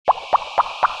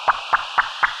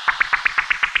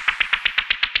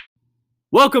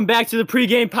Welcome back to the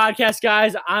pregame podcast,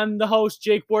 guys. I'm the host,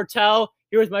 Jake Bortel,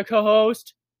 here with my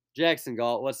co-host, Jackson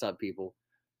Galt. What's up, people?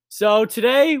 So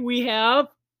today we have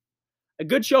a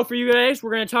good show for you guys.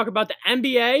 We're going to talk about the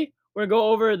NBA. We're going to go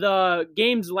over the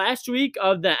games last week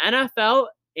of the NFL,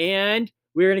 and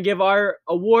we're going to give our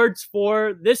awards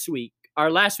for this week,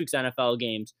 our last week's NFL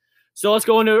games. So let's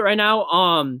go into it right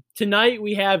now. Tonight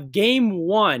we have game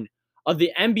 1 of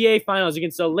the NBA Finals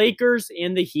against the Lakers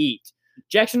and the Heat.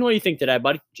 Jackson, what do you think today,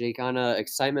 buddy? Jake, on a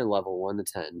excitement level 1 to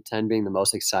 10, 10 being the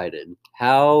most excited,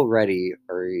 how ready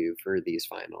are you for these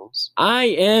finals? I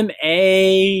am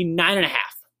a 9.5.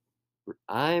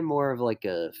 I'm more of like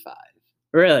a 5.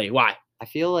 Really? Why? I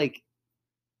feel like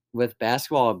with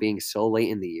basketball being so late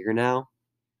in the year now,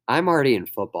 I'm already in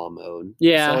football mode.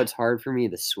 Yeah. So it's hard for me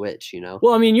to switch,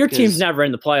 Well, I mean, your team's never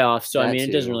in the playoffs, so I mean,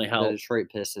 it doesn't really help. The Detroit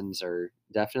Pistons are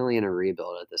definitely in a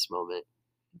rebuild at this moment.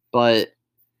 But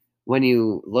when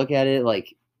you look at it,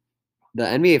 like, the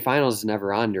NBA Finals is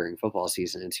never on during football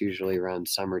season. It's usually around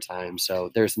summertime, so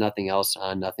there's nothing else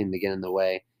on, nothing to get in the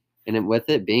way. And with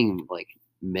it being, like,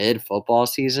 mid-football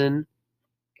season,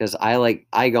 because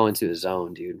I go into a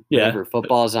zone, dude. Yeah. Whenever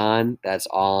football's on, that's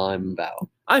all I'm about.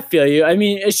 I feel you. I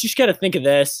mean, it's just got to think of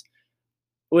this.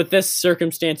 With this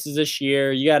circumstances this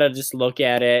year, you got to just look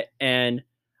at it. And,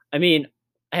 I mean,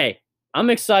 hey, I'm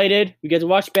excited. We get to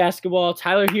watch basketball.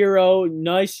 Tyler Hero,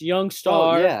 nice young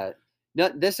star. Oh, yeah. No,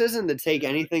 this isn't to take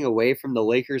anything away from the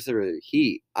Lakers or the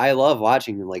Heat. I love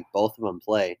watching, like, both of them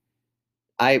play.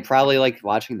 I probably like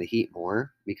watching the Heat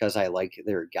more because I like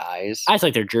their guys. I just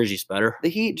like their jerseys better. The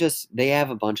Heat they have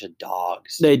a bunch of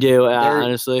dogs. They do, They're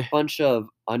honestly. A bunch of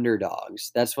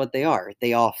underdogs. That's what they are.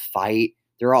 They all fight.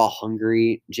 They're all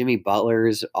hungry. Jimmy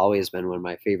Butler's always been one of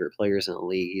my favorite players in the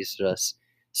league. He's just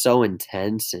so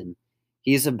intense, and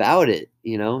he's about it,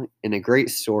 and a great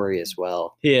story as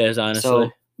well. He is, honestly. So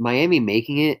Miami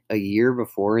making it a year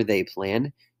before they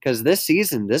planned, because this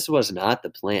season, this was not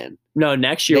the plan. No,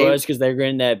 next year was because they're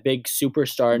getting that big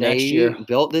superstar next year. They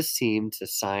built this team to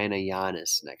sign a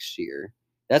Giannis next year.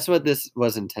 That's what this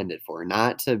was intended for,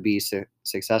 not to be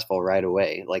successful right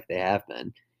away like they have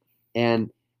been. And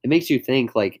it makes you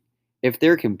think, like, if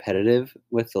they're competitive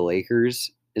with the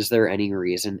Lakers, is there any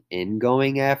reason in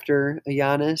going after a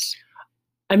Giannis?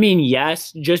 I mean,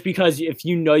 yes, just because if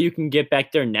you know you can get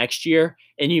back there next year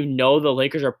and you know the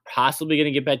Lakers are possibly going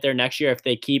to get back there next year if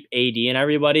they keep AD and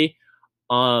everybody,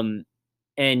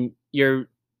 and your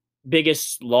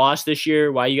biggest loss this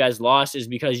year, why you guys lost, is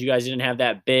because you guys didn't have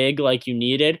that big like you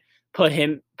needed. Put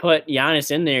Giannis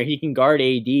in there. He can guard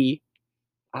AD.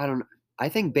 I don't know. I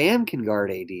think Bam can guard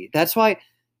AD. That's why,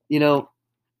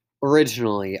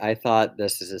 originally I thought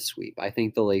this is a sweep. I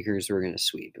think the Lakers were going to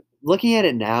sweep. Looking at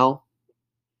it now,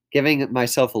 giving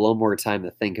myself a little more time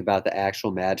to think about the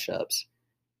actual matchups,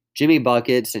 Jimmy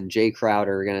Buckets and Jay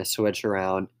Crowder are going to switch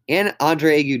around, and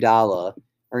Andre Iguodala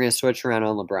are going to switch around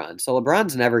on LeBron. So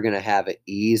LeBron's never going to have an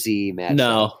easy matchup.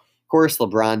 No. Of course,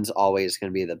 LeBron's always going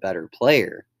to be the better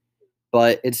player,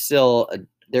 but it's still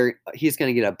he's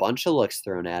going to get a bunch of looks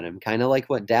thrown at him, kind of like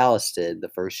what Dallas did the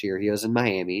first year he was in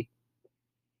Miami.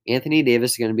 Anthony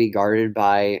Davis is going to be guarded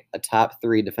by a top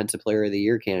 3 Defensive Player of the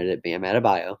Year candidate, Bam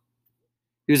Adebayo,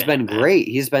 who's been great.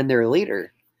 He's been their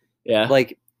leader. Yeah.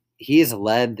 Like, he's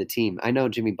led the team. I know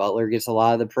Jimmy Butler gets a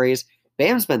lot of the praise.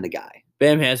 Bam's been the guy.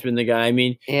 Bam has been the guy. I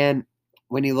mean, and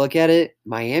when you look at it,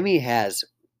 Miami has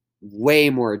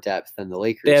way more depth than the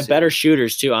Lakers. They have better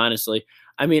shooters too, honestly.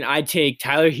 I mean, I'd take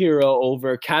Tyler Hero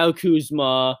over Kyle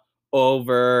Kuzma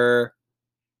over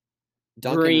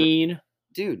Green.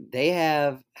 Dude, they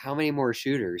have how many more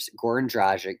shooters? Goran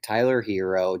Dragic, Tyler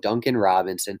Hero, Duncan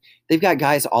Robinson. They've got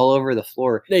guys all over the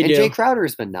floor. They do. Jay Crowder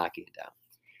has been knocking it down.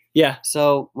 Yeah.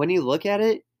 So when you look at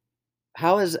it,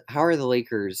 how are the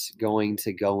Lakers going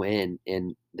to go in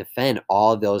and defend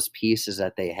all of those pieces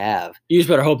that they have? You just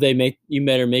better hope you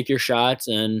better make your shots,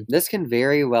 and this can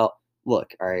very well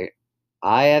look. All right,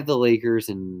 I have the Lakers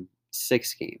in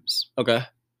 6 games. Okay.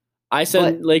 I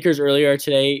said Lakers earlier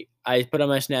today. I put on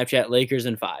my Snapchat Lakers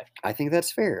in 5. I think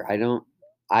that's fair.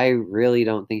 I really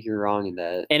don't think you're wrong in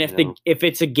that. And if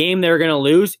it's a game they're going to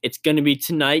lose, it's going to be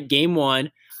tonight, game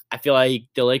 1. I feel like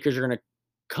the Lakers are going to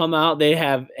come out. They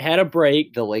have had a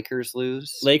break. The Lakers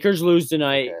lose? Lakers lose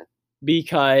tonight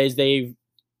because they've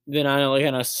been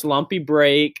on a slumpy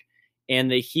break, and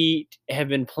the Heat have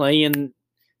been playing,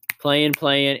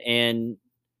 and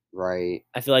right.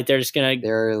 I feel like they're just going to...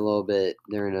 They're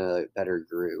in a better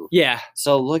groove. Yeah.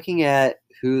 So looking at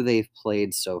who they've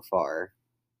played so far,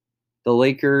 the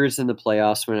Lakers in the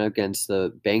playoffs went against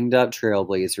the banged-up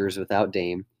Trailblazers without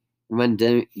Dame. And when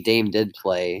Dame did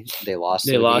play, they lost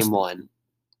game 1.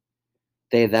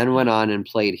 They then went on and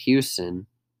played Houston.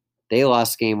 They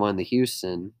lost game 1 to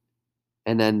Houston,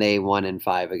 and then they won in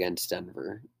 5 against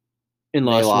Denver. And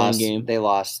lost one game. They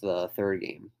lost the third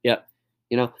game. Yep.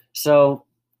 So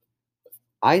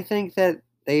I think that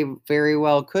they very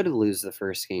well could lose the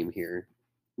first game here.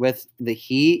 With the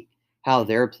Heat, how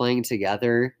they're playing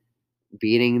together,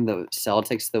 beating the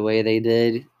Celtics the way they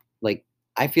did, like,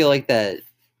 I feel like that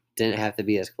didn't have to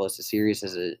be as close a series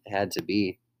as it had to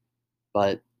be.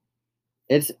 But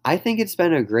I think it's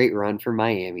been a great run for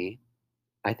Miami.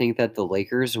 I think that the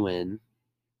Lakers win.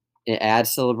 It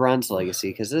adds to LeBron's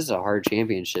legacy because this is a hard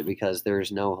championship because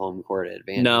there's no home court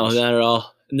advantage. No, not at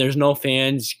all. And there's no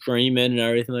fans screaming and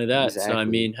everything like that. Exactly. So, I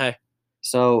mean, hey.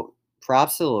 So,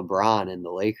 props to LeBron and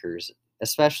the Lakers,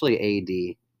 especially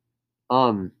AD.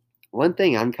 One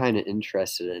thing I'm kind of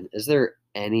interested in, is there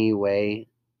any way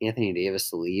Anthony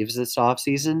Davis leaves this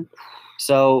offseason?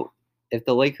 So, if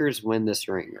the Lakers win this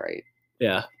ring, right?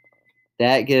 Yeah.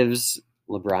 That gives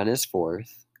LeBron his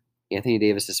 4th, Anthony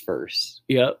Davis his 1st.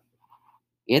 Yep.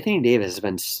 Anthony Davis has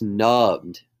been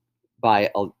snubbed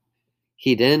by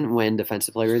he didn't win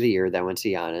Defensive Player of the Year. That went to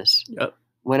Giannis. Yep.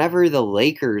 Whenever the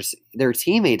Lakers, their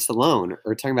teammates alone,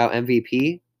 are talking about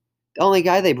MVP, the only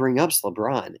guy they bring up is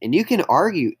LeBron. And you can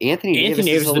argue Anthony Davis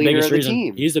is the leader of the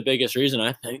team. He's the biggest reason,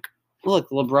 I think. Look,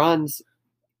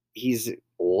 he's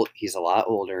old. He's a lot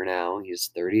older now. He's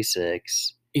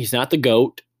 36. He's not the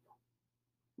GOAT.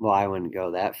 Well, I wouldn't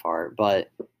go that far. But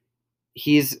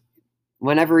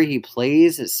whenever he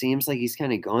plays, it seems like he's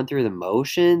kind of going through the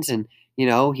motions. And,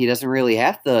 he doesn't really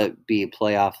have to be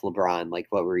playoff LeBron like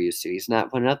what we're used to. He's not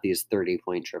putting up these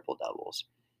 30-point triple-doubles.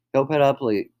 He'll put up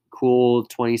like cool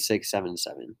 26, 7,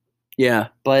 7. Yeah.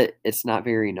 But it's not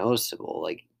very noticeable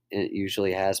like it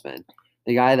usually has been.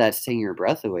 The guy that's taking your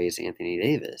breath away is Anthony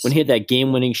Davis. When he hit that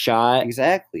game-winning shot.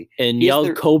 Exactly. And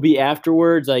yelled Kobe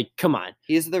afterwards, like, come on.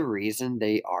 He's the reason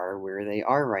they are where they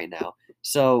are right now.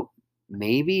 So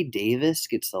maybe Davis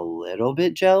gets a little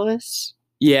bit jealous.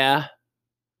 Yeah.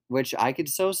 Which I could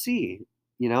so see.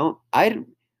 I'd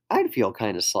feel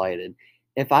kind of slighted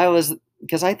if I was,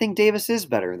 because I think Davis is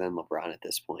better than LeBron at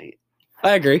this point.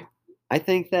 I agree. I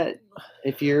think that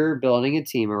if you're building a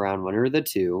team around one or the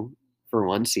two for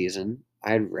one season,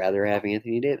 I'd rather have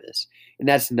Anthony Davis. And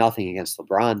that's nothing against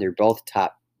LeBron. They're both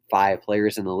top 5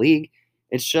 players in the league.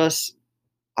 It's just,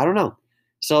 I don't know.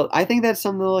 So I think that's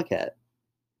something to look at,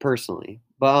 personally.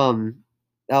 But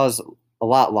that was a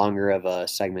lot longer of a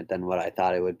segment than what I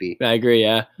thought it would be. I agree,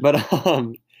 yeah. But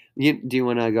do you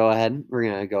want to go ahead? We're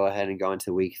going to go ahead and go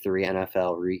into Week 3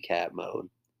 NFL recap mode.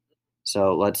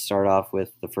 So let's start off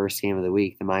with the first game of the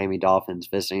week, the Miami Dolphins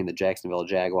visiting the Jacksonville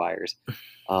Jaguars.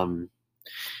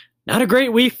 Not a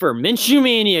great week for Minshew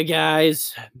Mania,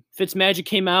 guys. Fitzmagic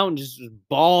came out and just was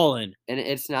balling. And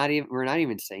we're not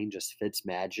even saying just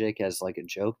Fitzmagic as like a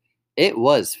joke. It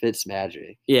was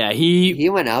Fitzmagic. Yeah, he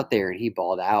went out there and he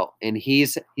balled out. And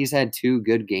he's had 2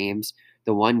 good games.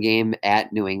 The one game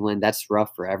at New England, that's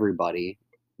rough for everybody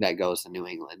that goes to New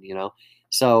England,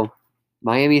 So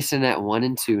Miami's sitting at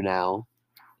 1-2 now.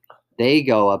 They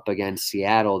go up against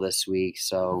Seattle this week,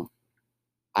 so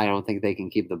I don't think they can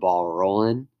keep the ball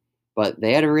rolling. But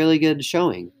they had a really good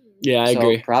showing. Yeah, I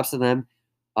agree. Props to them.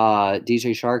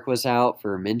 DJ Shark was out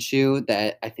for Minshew.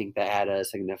 I think that had a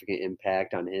significant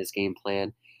impact on his game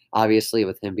plan. Obviously,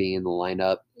 with him being in the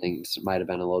lineup, things might have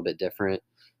been a little bit different.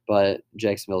 But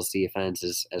Jacksonville's defense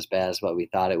is as bad as what we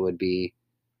thought it would be.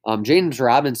 James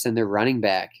Robinson, their running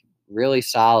back, really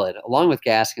solid, along with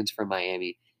Gaskins from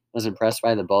Miami. Was impressed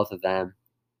by the both of them.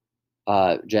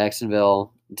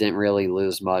 Jacksonville didn't really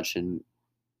lose much in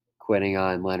quitting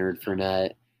on Leonard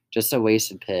Fournette. Just a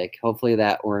wasted pick. Hopefully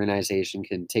that organization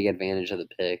can take advantage of the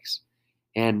picks.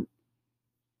 And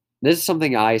this is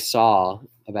something I saw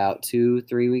about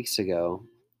 2-3 weeks ago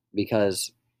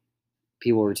because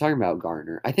people were talking about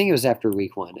Gardner. I think it was after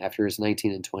week 1, after his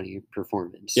 19-20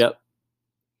 performance. Yep.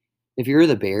 If you're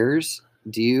the Bears,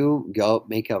 do you go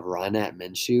make a run at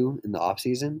Minshew in the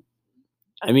offseason?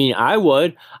 I mean, I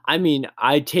would. I mean,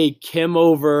 I'd take him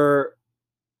over.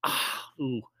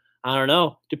 I don't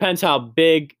know. Depends how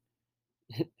big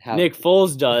Nick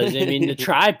Foles does. I mean, the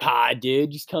tripod,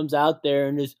 dude, just comes out there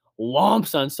and just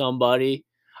whomps on somebody.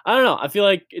 I don't know. I feel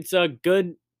like it's a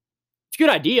good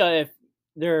idea if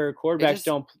their quarterbacks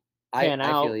don't pan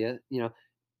out. I feel you.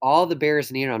 All the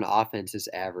Bears need on offense is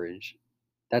average.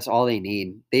 That's all they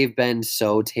need. They've been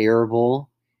so terrible,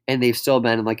 and they've still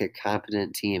been like a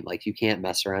competent team. Like, you can't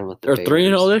mess around with the Bears. They're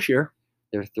 3-0 this year.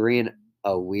 They're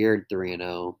a weird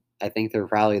 3-0. I think they're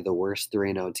probably the worst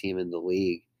 3-0 team in the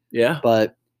league. Yeah.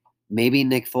 But maybe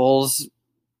Nick Foles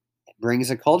brings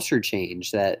a culture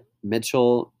change that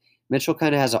Mitchell Mitchell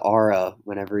kind of has an aura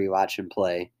whenever you watch him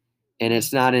play, and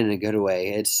it's not in a good way.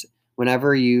 It's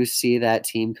whenever you see that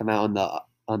team come out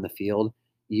on the field,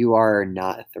 you are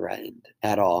not threatened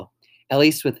at all. At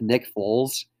least with Nick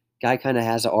Foles, guy kind of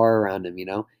has an aura around him,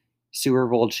 Super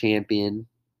Bowl champion.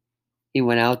 He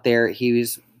went out there.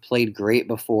 Played great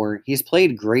before. He's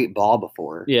played great ball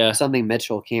before. Yeah. Something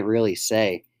Mitchell can't really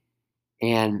say.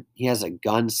 And he has a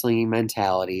gunslinging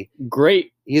mentality.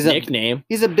 Great nickname.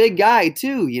 He's a big guy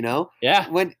too, Yeah.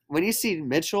 When you see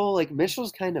Mitchell, like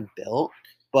Mitchell's kind of built,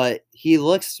 but he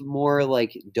looks more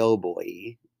like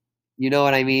doughboy. You know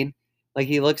what I mean? Like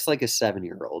he looks like a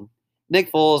 7-year-old.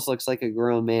 Nick Foles looks like a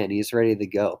grown man. He's ready to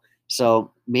go.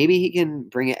 So maybe he can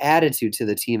bring an attitude to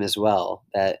the team as well.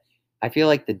 That I feel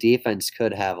like the defense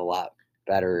could have a lot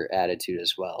better attitude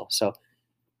as well. So,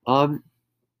 I'm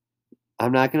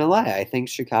not gonna lie. I think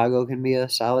Chicago can be a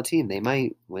solid team. They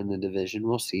might win the division.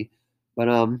 We'll see. But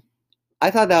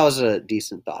I thought that was a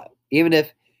decent thought.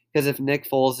 Because if Nick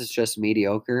Foles is just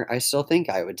mediocre, I still think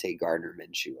I would take Gardner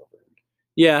Minshew over him.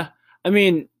 Yeah, I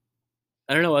mean,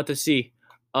 I don't know what to see.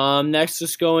 Next,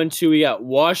 let's go into we got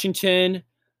Washington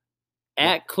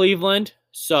at Cleveland.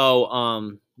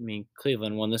 So,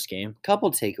 Cleveland won this game. Couple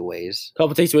takeaways.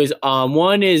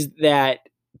 One is that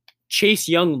Chase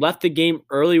Young left the game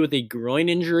early with a groin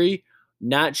injury.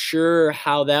 Not sure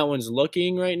how that one's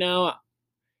looking right now.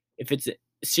 If it's a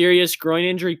serious groin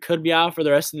injury, could be out for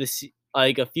the rest of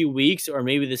a few weeks or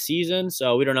maybe the season.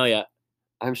 So we don't know yet.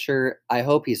 I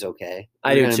hope he's okay.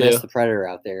 I do too. Miss the Predator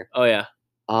out there. Oh yeah.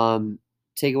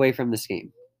 Takeaway from this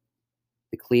game: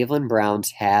 the Cleveland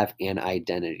Browns have an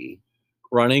identity.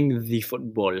 Running the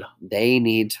football. They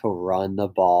need to run the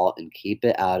ball and keep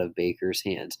it out of Baker's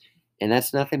hands. And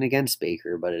that's nothing against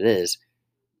Baker, but it is.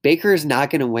 Baker's not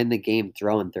going to win the game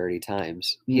throwing 30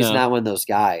 times. He's not one of those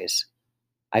guys.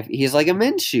 He's like a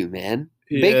Minshew, man.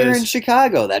 Baker in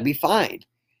Chicago, that'd be fine.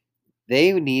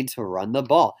 They need to run the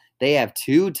ball. They have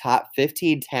 2 top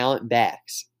 15 talent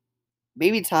backs,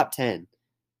 maybe top 10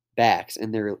 backs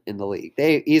in the league.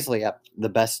 They easily have the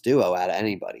best duo out of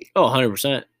anybody. Oh,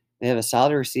 100%. They have a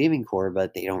solid receiving core,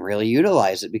 but they don't really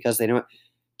utilize it because they don't.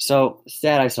 So,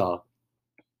 stat I saw.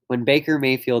 When Baker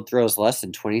Mayfield throws less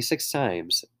than 26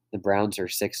 times, the Browns are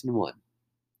 6-1.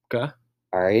 Okay.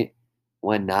 All right.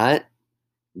 When not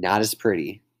as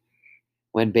pretty.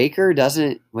 When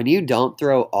you don't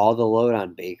throw all the load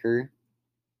on Baker,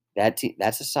 that's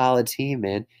a solid team,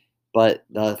 man. But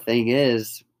the thing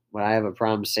is, what I have a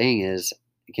problem saying is,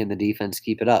 can the defense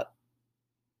keep it up?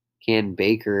 Can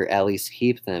Baker at least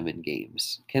keep them in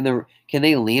games? Can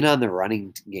they lean on the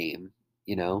running game,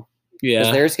 Yeah.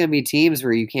 Because there's going to be teams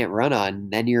where you can't run on,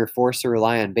 then you're forced to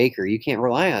rely on Baker. You can't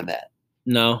rely on that.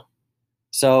 No.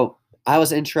 So I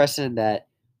was interested in that.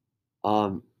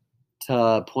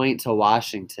 To point to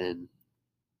Washington,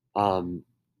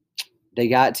 they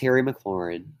got Terry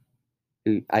McLaurin,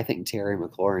 who I think Terry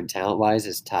McLaurin, talent-wise,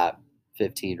 is top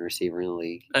 15 receiver in the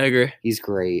league. I agree. He's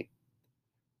great.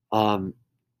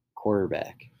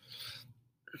 Quarterback.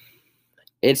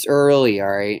 It's early,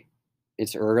 all right?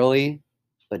 It's early,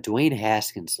 but Dwayne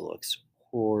Haskins looks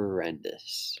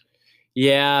horrendous.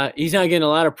 Yeah, he's not getting a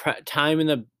lot of time in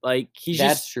the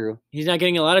That's true. He's not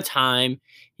getting a lot of time.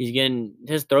 He's getting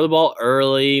just throw the ball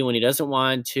early when he doesn't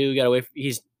want to.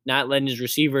 He's not letting his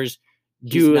receivers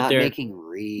do it. He's not making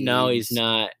reads. No, he's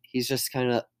not. He's just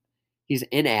he's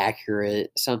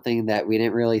inaccurate. Something that we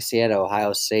didn't really see at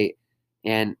Ohio State,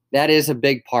 and that is a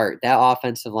big part. That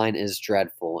offensive line is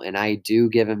dreadful, and I do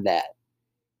give him that.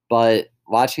 But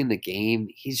watching the game,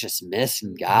 he's just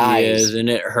missing guys. He is, and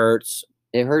it hurts.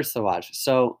 It hurts to watch.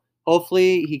 So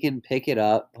hopefully he can pick it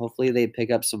up. Hopefully they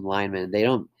pick up some linemen.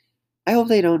 I hope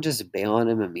they don't just bail on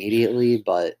him immediately,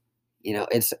 but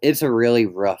it's a really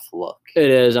rough look. It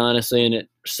is, honestly, and it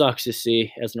sucks to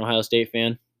see as an Ohio State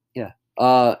fan. Yeah.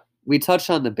 We touched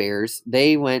on the Bears.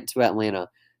 They went to Atlanta.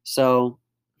 So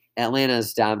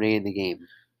Atlanta's dominating the game.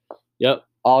 Yep.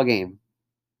 All game.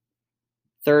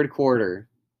 Fourth quarter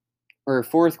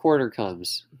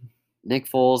comes. Nick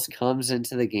Foles comes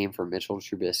into the game for Mitchell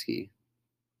Trubisky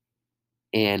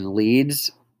and leads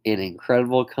an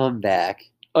incredible comeback.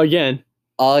 Again.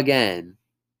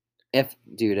 If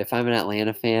I'm an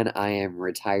Atlanta fan, I am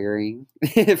retiring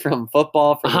from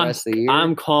football for the rest of the year.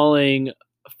 I'm calling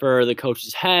for the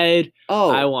coach's head.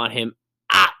 Oh. I want him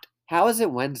out. How is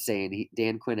it Wednesday and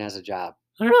Dan Quinn has a job?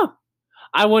 I don't know.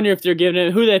 I wonder if they're giving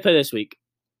him – who do they play this week?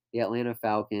 The Atlanta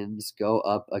Falcons go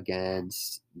up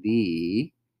against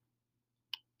the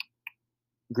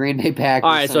Green Bay Packers.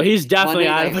 All right, so he's definitely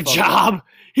out of a job.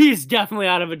 He's definitely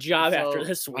out of a job after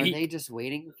this week. Are they just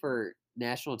waiting for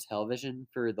national television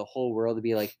for the whole world to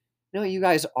be like, No, you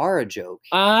guys are a joke.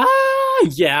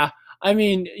 Yeah. I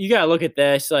mean, you gotta look at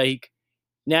this. Like,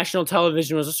 national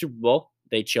television was a Super Bowl.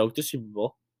 They choked the Super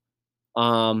Bowl.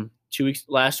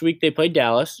 Last week they played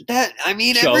Dallas. Choked.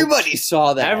 Everybody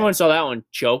saw that. Everyone saw that one.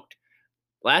 Choked.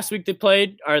 Last week they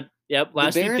played.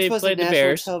 Last week they played the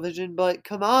Bears. Television, but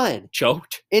come on,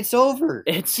 choked. It's over.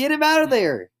 Get him out of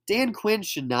there. Dan Quinn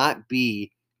should not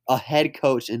be a head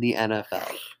coach in the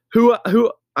NFL. Who?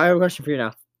 I have a question for you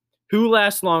now. Who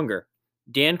lasts longer,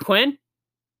 Dan Quinn?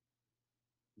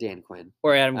 Dan Quinn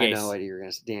or Adam Gase? I know what you're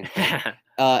gonna say. Dan Quinn.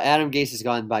 Adam Gase is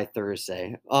gone by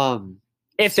Thursday.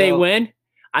 If they win,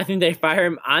 I think they fire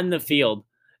him on the field.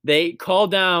 They call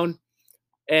down,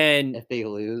 and if they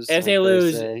lose, if they're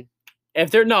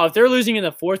losing in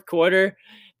the fourth quarter,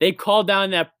 they call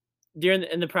down that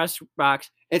in the press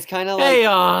box. It's kind of like, hey,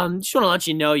 just want to let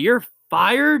you know you're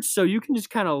fired, so you can just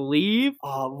kind of leave.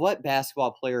 What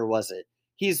basketball player was it?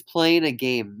 He's playing a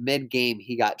game, mid-game,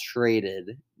 he got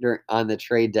traded on the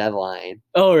trade deadline.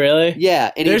 Oh, really?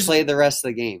 Yeah, and he played the rest of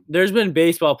the game. There's been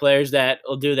baseball players that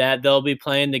will do that. They'll be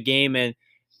playing the game, and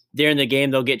during the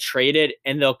game, they'll get traded,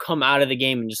 and they'll come out of the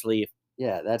game and just leave.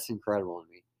 Yeah, that's incredible to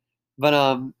me.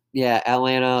 But, yeah,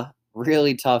 Atlanta,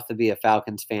 really tough to be a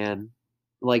Falcons fan,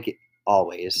 like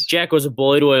always. Jack was a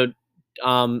bully to a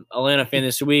Atlanta fan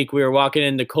this week. We were walking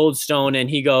into Cold Stone, and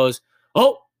he goes,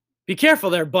 "Oh, be careful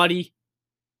there, buddy."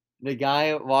 The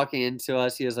guy walking into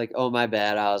us, he was like, "Oh, my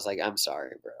bad." I was like, "I'm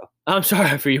sorry, bro. I'm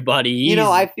sorry for you, buddy."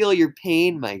 I feel your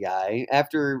pain, my guy.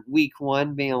 After week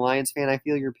 1 being a Lions fan, I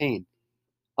feel your pain.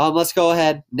 Let's go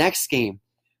ahead. Next game.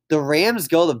 The Rams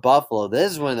go to Buffalo.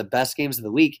 This is one of the best games of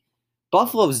the week.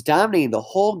 Buffalo's dominating the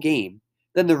whole game.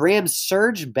 Then the Rams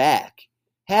surge back,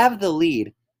 have the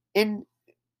lead, and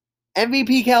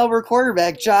MVP caliber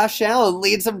quarterback Josh Allen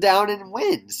leads them down and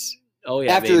wins. Oh,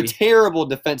 yeah, after a terrible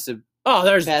defensive. Oh,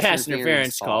 there's pass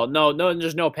interference call. No,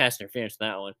 there's no pass interference in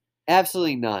that one.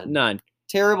 Absolutely none. None.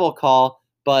 Terrible call,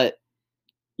 but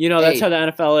that's how the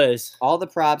NFL is. All the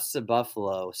props to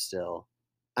Buffalo still.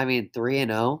 I mean,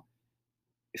 3-0.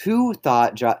 Who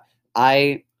thought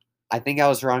I think I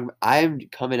was wrong. I'm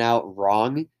coming out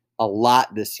wrong a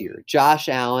lot this year. Josh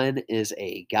Allen is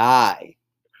a guy.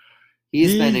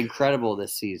 He's been incredible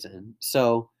this season.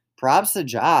 So props to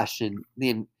Josh. And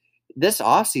this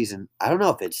offseason, I don't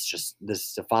know if it's just the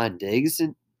Stephon Diggs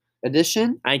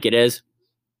addition. I think it is.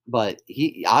 But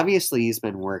he's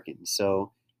been working.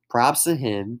 So props to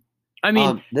him. I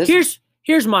mean,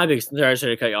 here's my biggest – sorry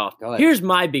to cut you off. Go ahead. Here's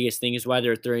my biggest thing is why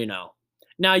they're 3-0.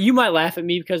 Now, you might laugh at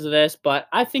me because of this, but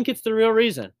I think it's the real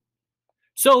reason.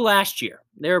 So last year,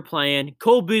 they were playing.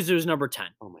 Cole Beasley was number 10.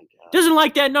 Oh, my God. Doesn't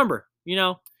like that number,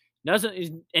 Doesn't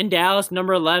is in Dallas,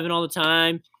 number 11 all the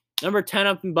time. Number 10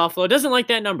 up in Buffalo. Doesn't like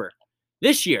that number.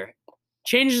 This year,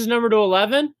 changes his number to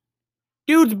 11.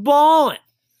 Dude's balling.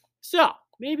 So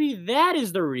maybe that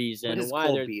is the reason why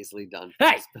Cole Beasley done.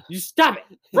 Hey, you stop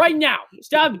it right now.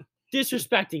 Stop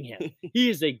disrespecting him. He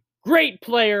is a great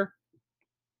player.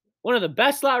 One of the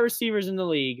best slot receivers in the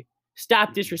league.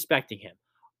 Stop disrespecting him.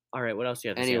 All right, what else do you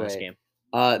have to say on this game?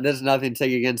 There's nothing to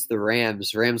take against the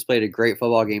Rams. Rams played a great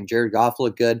football game. Jared Goff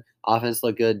looked good. Offense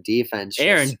looked good. Defense.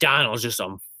 Aaron Donald's just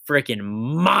a freaking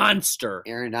monster.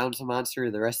 Aaron Donald's a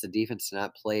monster. The rest of the defense did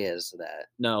not play as that.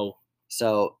 No.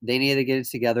 So they need to get it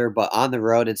together. But on the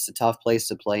road, it's a tough place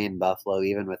to play in Buffalo,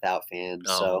 even without fans.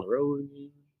 On the road.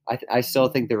 I still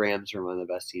think the Rams are one of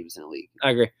the best teams in the league.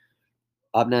 I agree.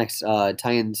 Up next,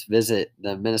 Titans visit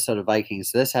the Minnesota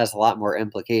Vikings. This has a lot more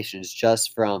implications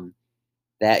just from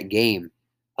that game.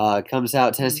 Comes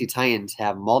out Tennessee Titans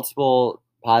have multiple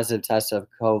positive tests of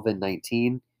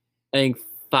COVID-19. I think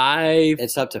 5.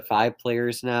 It's up to 5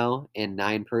 players now and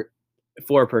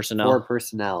 4 personnel. 4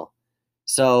 personnel.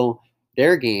 So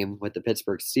their game with the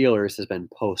Pittsburgh Steelers has been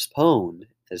postponed,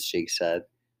 as Jake said,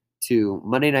 to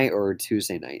Monday night or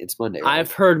Tuesday night. It's Monday. Right?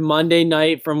 I've heard Monday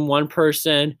night from one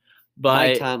person. But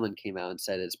Mike Tomlin came out and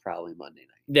said it's probably Monday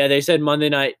night. Yeah, they said Monday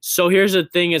night. So here's the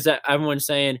thing is that everyone's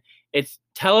saying it's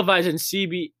televised on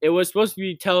It was supposed to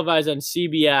be televised on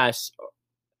CBS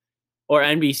or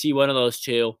NBC, one of those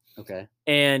two. Okay.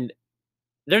 And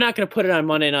they're not going to put it on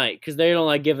Monday night because they don't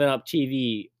like giving up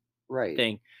TV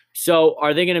thing. So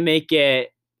are they going to make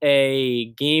it a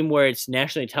game where it's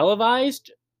nationally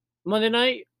televised Monday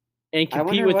night and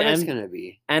compete with it's going to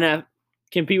be. And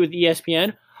compete with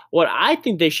ESPN? What I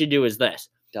think they should do is this.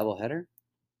 Doubleheader?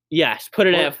 Yes. Put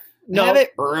it have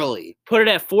it early. Put it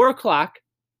at 4:00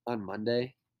 on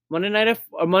Monday.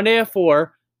 Monday at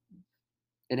 4.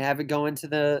 And have it go into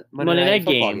the Monday night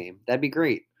football game. That'd be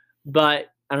great. But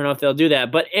I don't know if they'll do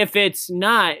that. But if it's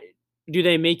not, do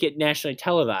they make it nationally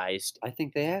televised? I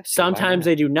think they have to. Sometimes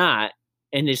they do not.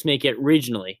 and just make it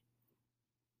regionally.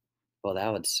 Well,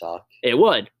 that would suck. It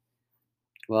would.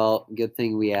 Well, good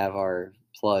thing we have our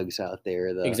plugs out there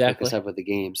to hook Exactly. us up with the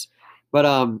games.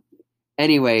 But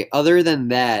anyway, other than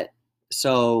that,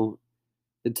 so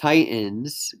the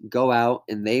Titans go out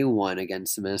and they won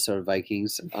against the Minnesota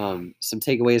Vikings. Some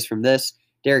takeaways from this: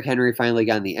 Derrick Henry finally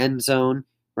got in the end zone.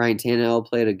 Ryan Tannehill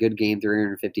played a good game,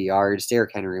 350 yards.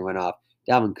 Derrick Henry went off.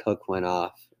 Dalvin Cook went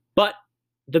off. But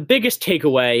the biggest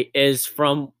takeaway is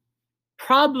from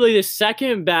probably the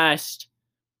second best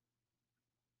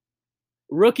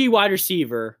rookie wide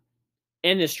receiver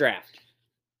in this draft.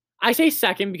 I say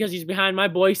second because he's behind my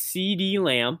boy CeeDee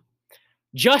Lamb.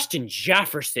 Justin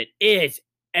Jefferson is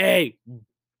a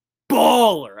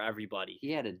baller, everybody.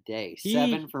 He had a day.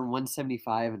 7 for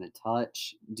 175 and a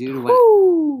touch. Dude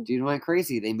went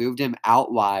crazy. They moved him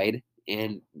out wide,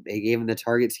 and they gave him the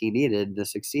targets he needed to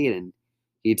succeed, and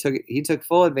he took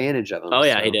full advantage of them. Oh,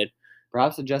 yeah, he did.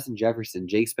 Props to Justin Jefferson.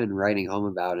 Jake's been writing home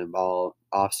about him all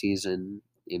offseason,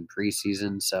 in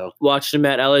preseason. So watched him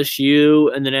at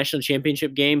LSU in the national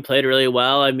championship game. Played really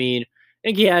well. I mean, I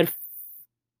think he had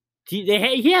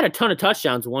a ton of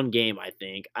touchdowns one game. I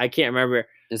think I can't remember.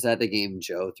 Is that the game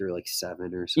Joe threw like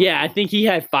 7 or something? Yeah, I think he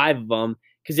had 5 of them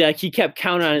because he kept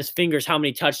counting on his fingers how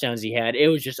many touchdowns he had. It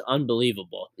was just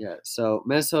unbelievable. Yeah. So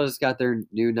Minnesota's got their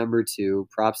new number 2.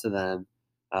 Props to them.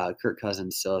 Kirk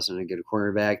Cousins still isn't a good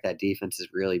quarterback. That defense is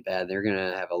really bad. They're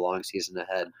gonna have a long season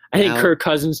ahead. I think Kirk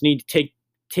Cousins need to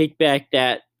take back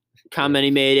that comment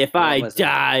he made. If I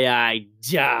die, I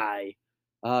die.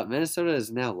 Minnesota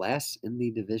is now last in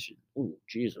the division. Oh,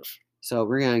 Jesus. So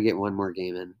we're going to get one more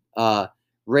game in.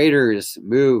 Raiders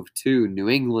move to New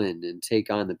England and take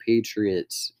on the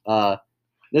Patriots.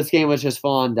 This game was just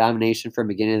full-on domination from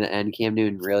beginning to end. Cam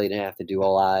Newton really didn't have to do a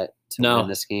lot to win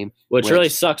this game. Which really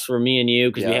sucks for me and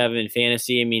you because we have him in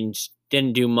fantasy. I mean,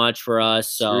 didn't do much for us.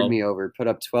 So screwed me over. Put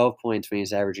up 12 points when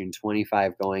he's averaging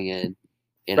 25 going in.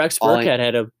 And Rex Burkhead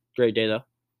had a great day, though.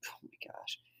 Oh, my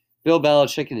gosh. Bill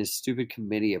Belichick and his stupid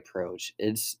committee approach.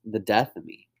 It's the death of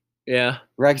me. Yeah.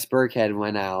 Rex Burkhead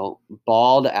went out,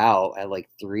 balled out at like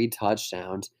 3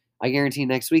 touchdowns. I guarantee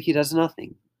next week he does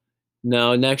nothing.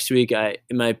 No, next week it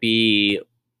might be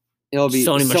it'll be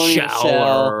Sony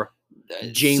Michel or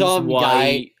James White.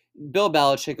 Guy. Bill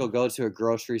Belichick will go to a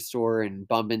grocery store and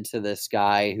bump into this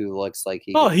guy who looks like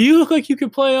he. Oh, you look like you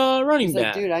could play running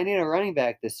back. Like, dude, I need a running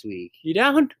back this week. You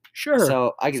down? Sure.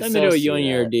 So I can send me to a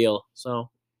 1-year deal.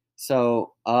 So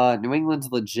New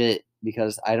England's legit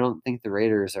because I don't think the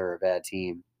Raiders are a bad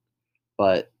team,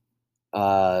 but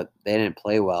they didn't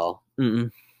play well.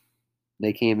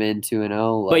 They came in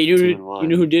 2-0. But you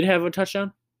knew who did have a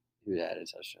touchdown? Who had a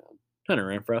touchdown? Hunter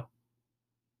Renfrow.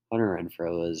 Hunter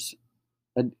Renfrow is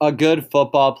a good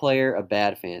football player, a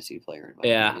bad fantasy player. In my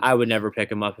opinion. I would never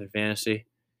pick him up in fantasy.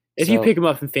 If you pick him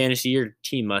up in fantasy, your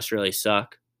team must really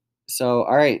suck. So,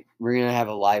 all right, we're going to have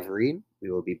a live read.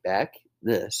 We will be back.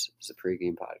 This is a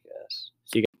pregame podcast.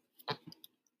 See you guys.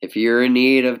 If you're in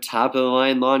need of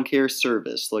top-of-the-line lawn care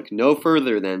service, look no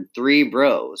further than 3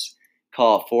 Bros.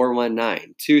 Call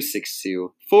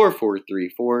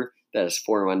 419-262-4434. That is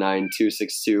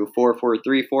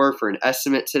 419-262-4434 for an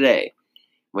estimate today.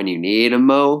 When you need a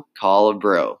mow, call a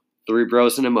bro. 3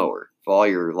 Bros and a mower for all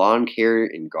your lawn care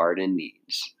and garden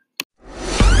needs.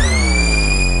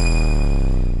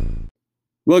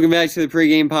 Welcome back to the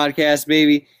pregame podcast,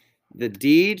 baby. The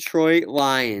Detroit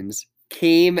Lions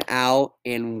came out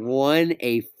and won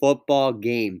a football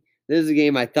game. This is a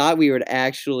game I thought we would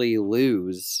actually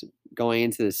lose going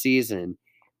into the season.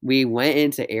 We went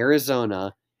into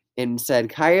Arizona and said,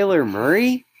 Kyler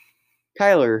Murray?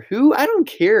 Kyler, who? I don't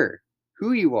care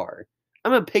who you are.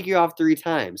 I'm going to pick you off 3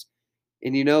 times.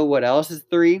 And you know what else is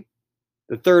 3?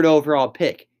 The 3rd overall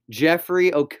pick,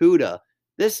 Jeffrey Okudah.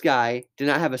 This guy did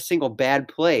not have a single bad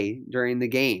play during the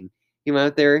game. He went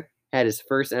out there, had his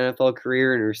first NFL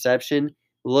career interception,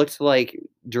 looked like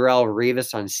Darrelle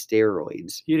Revis on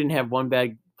steroids. You didn't have one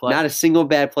bad play? Not a single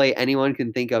bad play anyone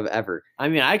can think of ever. I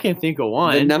mean, I can think of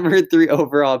one. The number 3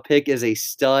 overall pick is a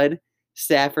stud.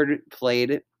 Stafford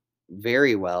played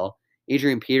very well.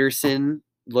 Adrian Peterson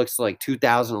looks like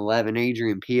 2011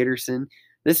 Adrian Peterson.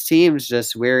 This team's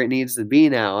just where it needs to be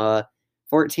now.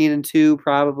 14-2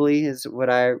 probably is what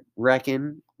I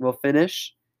reckon will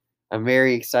finish. I'm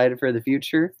very excited for the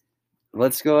future.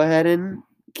 Let's go ahead and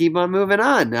keep on moving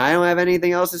on. I don't have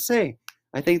anything else to say.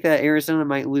 I think that Arizona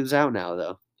might lose out now,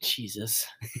 though. Jesus.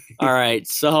 All right,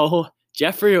 so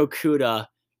Jeffrey Okudah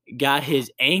got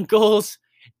his ankles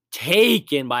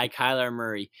taken by Kyler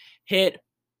Murray. Hit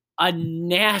a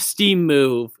nasty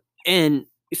move and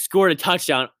scored a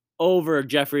touchdown over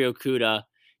Jeffrey Okudah.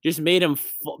 just made him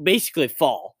basically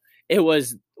fall. It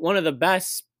was one of the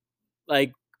best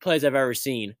plays I've ever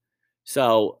seen.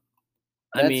 So,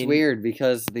 That's weird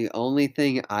because the only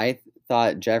thing I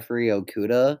thought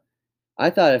I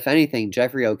thought if anything,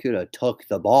 Jeffrey Okuda took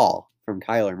the ball from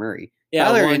Kyler Murray. Yeah,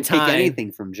 Kyler didn't take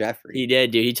anything from he Jeffrey.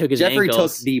 did, dude. He took his Jeffrey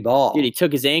ankles. took the ball. Dude, he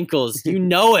took his ankles. You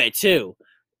know it too.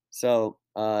 So,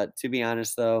 to be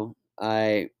honest, though,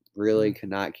 I really could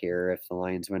not care if the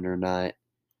Lions win or not.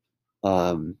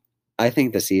 I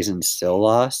think the season's still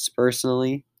lost,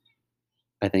 personally.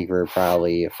 I think we're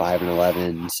probably a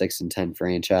 5-11, 6-10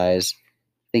 franchise.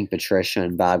 I think Patricia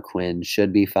and Bob Quinn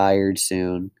should be fired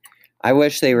soon. I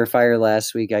wish they were fired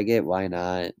last week. I get why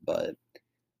not, but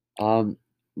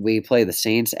we play the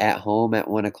Saints at home at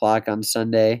 1 o'clock on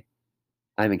Sunday.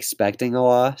 I'm expecting a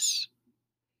loss.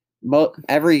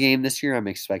 Every game this year, I'm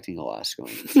expecting a loss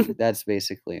going into. That's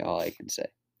basically all I can say.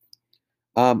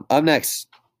 Up next,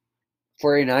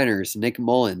 49ers. Nick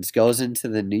Mullins goes into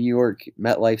the New York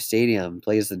MetLife Stadium,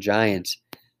 plays the Giants.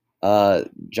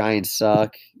 Giants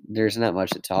suck. There's not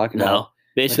much to talk about. No.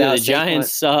 Basically, the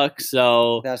Giants suck,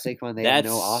 so without Saquon, they have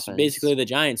no offense. That's basically the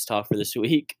Giants talk for this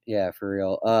week. Yeah, for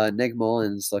real. Nick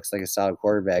Mullins looks like a solid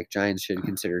quarterback. Giants should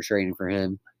consider trading for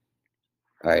him.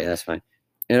 All right, that's fine.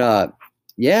 And,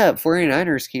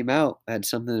 49ers came out, had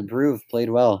something to prove, played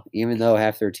well, even though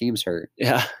half their team's hurt.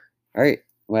 Yeah. All right,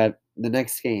 we have the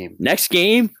next game. Next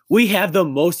game, we have the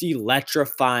most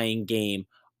electrifying game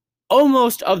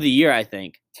almost of the year, I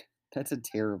think. That's a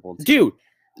terrible team. Dude,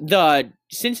 the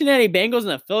Cincinnati Bengals and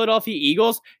the Philadelphia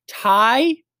Eagles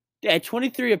tie at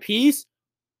 23 apiece.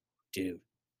 Dude,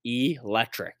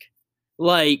 electric.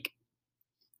 I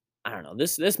don't know.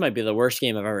 This might be the worst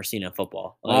game I've ever seen in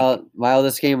football. While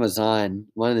this game was on,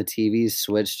 one of the TVs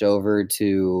switched over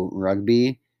to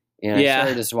rugby, and I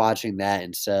started just watching that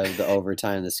instead of the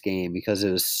overtime of this game because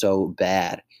it was so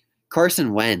bad.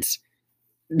 Carson Wentz.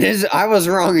 I was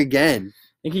wrong again.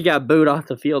 I think he got booed off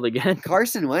the field again.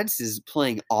 Carson Wentz is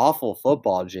playing awful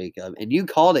football, Jacob, and you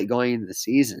called it going into the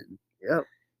season. Yep.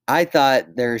 I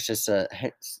thought there's just a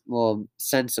little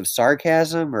sense of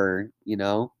sarcasm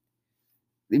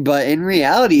but in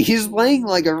reality, he's playing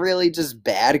like a really just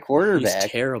bad quarterback.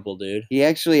 He's terrible, dude. He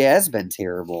actually has been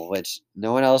terrible, which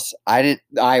no one else I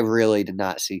really did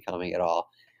not see coming at all.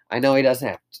 I know he doesn't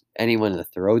have anyone to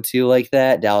throw to like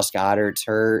that. Dallas Goedert's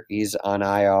hurt. He's on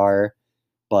IR.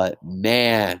 But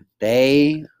man,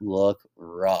 they look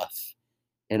rough.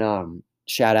 And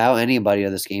shout out anybody to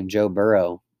this game, Joe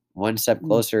Burrow. One step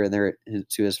closer to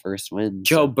his first win.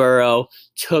 Joe Burrow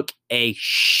took a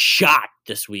shot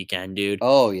this weekend, dude.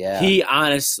 Oh, yeah.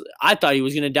 I thought he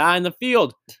was going to die in the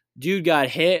field. Dude got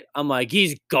hit. I'm like,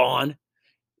 he's gone.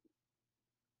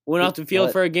 Went off the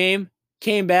field for a game,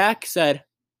 came back, said,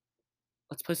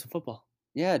 let's play some football.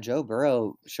 Yeah, Joe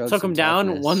Burrow took him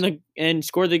down, and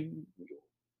scored the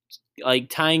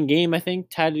tying game, I think.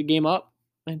 Tied the game up.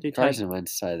 Carson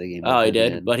Wentz tied the game up. Oh, he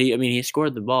did. But he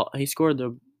scored the ball. He scored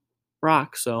the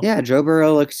rock, so. Yeah, Joe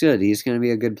Burrow looks good. He's going to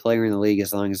be a good player in the league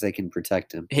as long as they can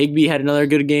protect him. Higbee had another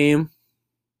good game.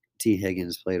 T.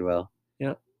 Higgins played well.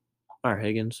 Yep. Or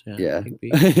Higgins. Yeah.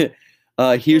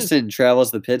 Houston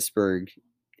travels to Pittsburgh,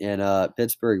 and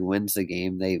Pittsburgh wins the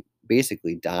game. They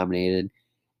basically dominated.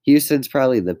 Houston's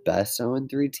probably the best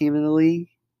 0-3 team in the league.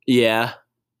 Yeah.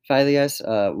 If I guess.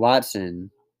 Watson,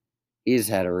 he's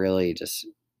had a really just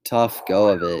tough go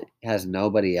of it. Has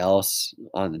nobody else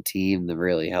on the team to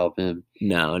really help him.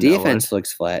 No, defense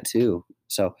looks flat too.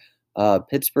 So,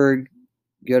 Pittsburgh,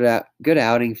 good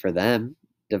outing for them.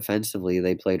 Defensively,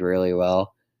 they played really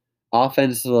well.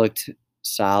 Offense looked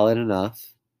solid enough.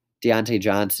 Deontay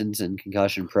Johnson's in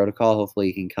concussion protocol.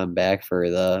 Hopefully, he can come back for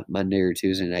the Monday or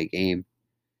Tuesday night game.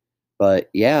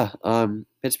 But yeah,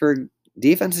 Pittsburgh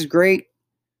defense is great.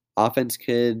 Offense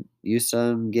could use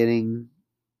some getting.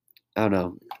 I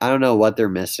don't know what they're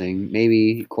missing.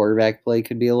 Maybe quarterback play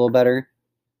could be a little better.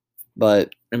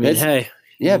 But Pittsburgh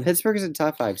is a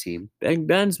top 5 team. Big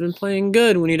Ben's been playing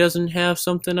good when he doesn't have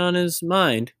something on his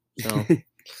mind. So,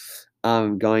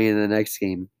 going into the next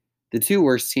game, the two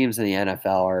worst teams in the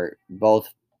NFL are both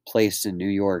placed in New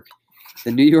York.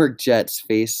 The New York Jets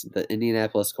face the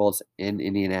Indianapolis Colts in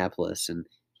Indianapolis, and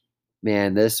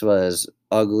man, this was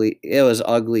ugly. It was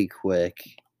ugly quick.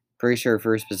 Pretty sure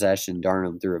first possession,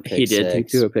 Darnold threw a pick 6. He did. He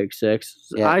threw a pick 6.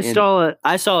 Yeah,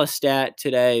 I saw a stat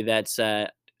today that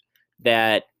said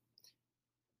that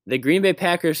the Green Bay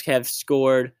Packers have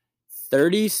scored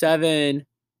 37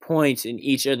 points in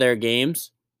each of their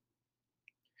games.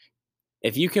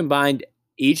 If you combined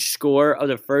each score of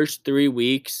the first 3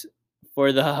 weeks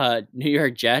for the New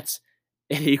York Jets,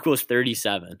 it equals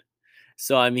 37.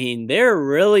 So, I mean, they're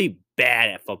really bad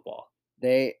at football.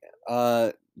 They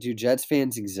do Jets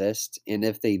fans exist? And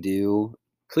if they do,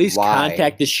 Please why?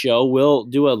 contact the show. We'll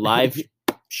do a live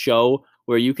show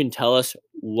where you can tell us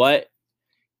what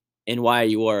and why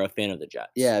you are a fan of the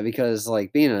Jets. Yeah, because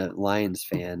like being a Lions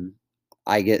fan,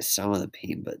 I get some of the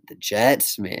pain, but the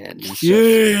Jets, man,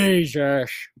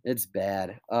 Jesus. it's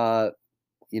bad.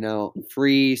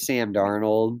 Free Sam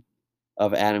Darnold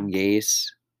of Adam Gase.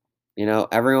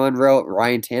 Everyone wrote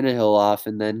Ryan Tannehill off,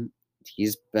 and then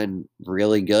he's been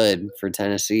really good for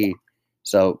Tennessee.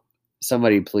 So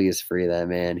somebody please free that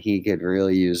man. He could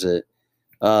really use it.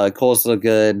 Colts look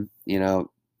good.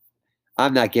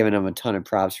 I'm not giving him a ton of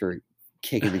props for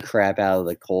kicking the crap out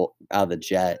of the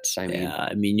Jets. I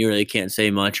mean, you really can't say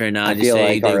much right now. I feel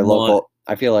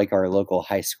like our local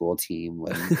high school team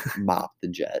would mop the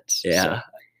Jets. Yeah.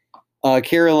 So.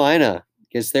 Carolina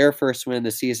gets their first win of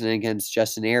the season against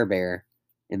Justin Herbert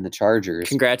in the Chargers.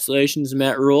 Congratulations,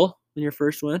 Matt Rule, on your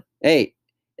first win. Hey,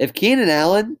 if Keenan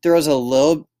Allen throws a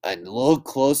little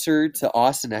closer to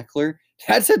Austin Eckler,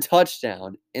 that's a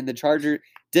touchdown. In the Charger,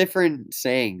 different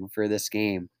saying for this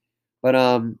game,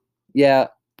 but yeah.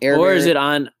 Or is it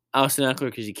on Austin Eckler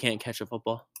because he can't catch a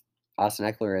football?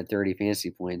 Austin Eckler had 30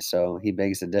 fantasy points, so he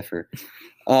begs to differ.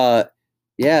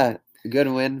 Yeah, good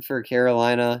win for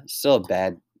Carolina. Still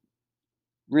a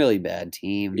really bad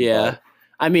team. Yeah.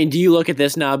 I mean, do you look at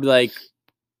this now, be like,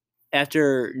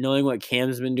 after knowing what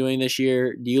Cam's been doing this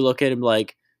year, do you look at him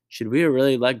like, should we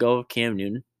really let go of Cam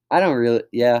Newton?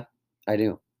 Yeah, I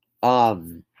do. I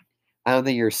don't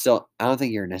think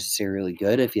you're necessarily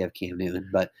good if you have Cam Newton,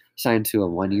 but sign to a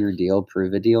 1-year deal,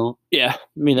 prove a deal. Yeah, I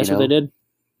mean, that's what they did.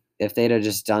 If they'd have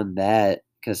just done that,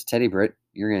 because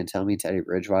you're going to tell me Teddy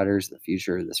Bridgewater is the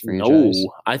future of this franchise?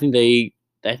 No, I think they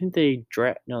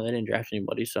draft. No, they didn't draft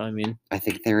anybody. So I mean, I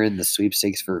think they're in the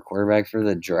sweepstakes for a quarterback for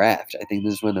the draft. I think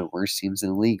this is one of the worst teams in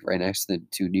the league, right next to the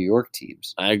 2 New York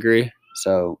teams. I agree.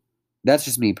 So that's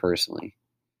just me personally.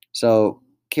 So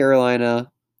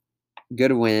Carolina,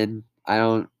 good win. I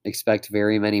don't expect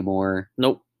very many more.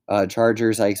 Nope.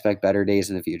 Chargers, I expect better days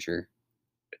in the future.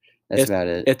 That's about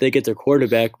it. If they get their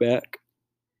quarterback back.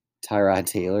 Tyrod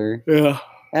Taylor? Yeah.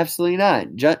 Absolutely not.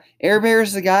 Air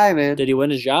Bear's the guy, man. Did he win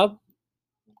his job?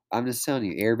 I'm just telling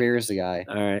you, Air Bear's the guy.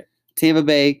 All right. Tampa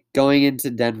Bay going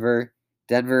into Denver.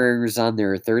 Denver was on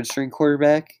their third string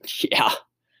quarterback. Yeah.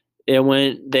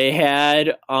 They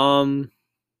had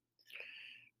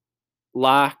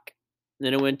Locke.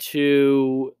 Then it went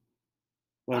to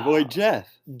my boy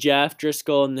Jeff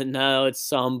Driscoll, and then now it's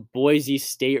some Boise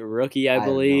State rookie, I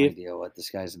believe. I have no idea what this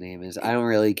guy's name is. I don't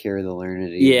really care to learn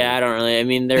it either. Yeah, I don't really. I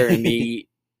mean, they're going to be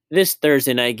 – this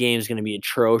Thursday night game is going to be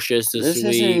atrocious this week.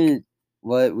 Isn't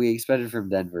what we expected from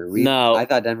Denver. No. I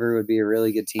thought Denver would be a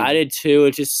really good team. I did too.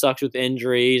 It just sucks with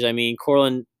injuries. I mean,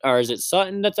 is it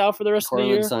Sutton that's out for the rest of the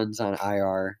year? Sutton's on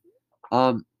IR.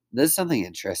 This is something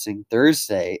interesting.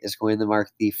 Thursday is going to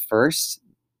mark the first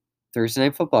Thursday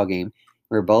night football game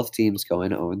where both teams go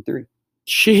in 0-3.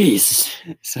 Jeez.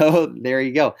 So there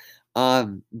you go.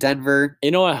 Denver.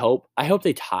 You know what I hope? I hope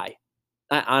they tie.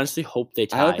 I honestly hope they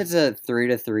tie. I hope it's a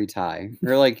 3-3 tie.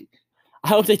 Or like I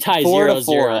hope they tie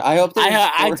 0-0. I hope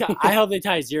I hope they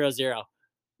tie 0-0.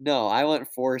 No, I want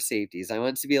 4 safeties. I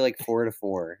want it to be like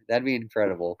 4-4. That'd be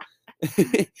incredible.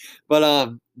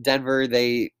 But Denver,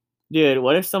 Dude,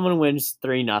 what if someone wins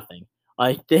 3-0?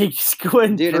 Like they just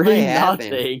win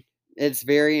 3-0. It's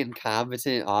very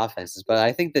incompetent offenses, but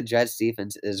I think the Jets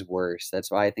defense is worse.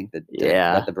 That's why I think that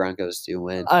the Broncos do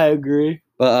win. I agree.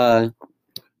 But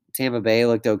Tampa Bay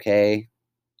looked okay.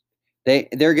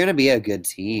 They're going to be a good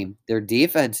team. Their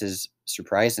defense is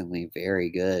surprisingly very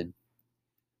good.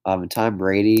 Tom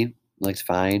Brady looks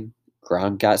fine.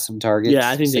 Gronk got some targets. Yeah,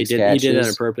 I think they did. Catches. He did it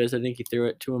on purpose. I think he threw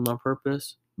it to him on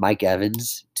purpose. Mike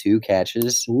Evans, 2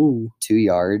 catches, Ooh. 2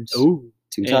 yards, Ooh.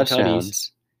 2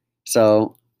 touchdowns.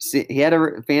 So he had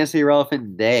a fantasy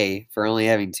relevant day for only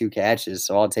having 2 catches,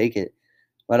 so I'll take it.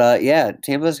 But yeah,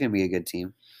 Tampa's going to be a good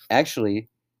team. Actually,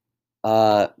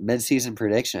 mid-season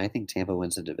prediction, I think Tampa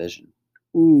wins the division.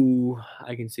 Ooh,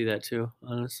 I can see that too,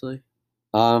 honestly.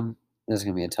 This is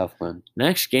going to be a tough one.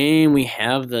 Next game, we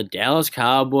have the Dallas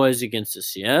Cowboys against the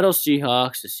Seattle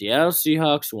Seahawks. The Seattle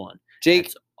Seahawks won. Jake,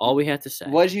 that's all we have to say.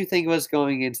 What did you think was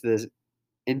going into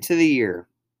the year?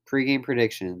 Pre-game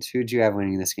predictions. Who did you have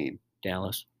winning this game?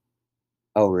 Dallas.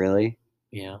 Oh, really?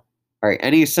 Yeah. All right.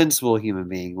 Any sensible human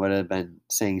being would have been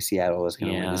saying Seattle was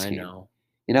going to win this game.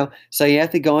 I know. So you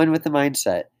have to go in with the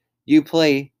mindset. You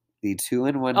play the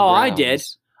 2-1 Browns. Oh, I did.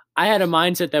 I had a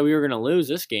mindset that we were going to lose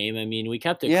this game. I mean, we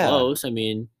kept it close. I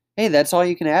mean, hey, that's all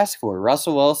you can ask for.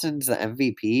 Russell Wilson's the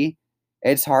MVP.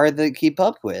 it's hard to keep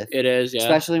up with, It is, yeah.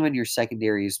 especially when your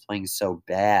secondary is playing so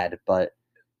bad. But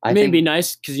I Maybe think be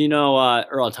nice because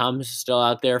Earl Thomas is still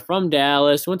out there from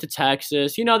Dallas, went to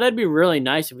Texas. That'd be really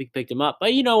nice if we picked him up.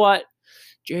 But you know what?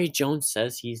 Jerry Jones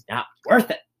says he's not worth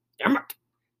it. Damn it.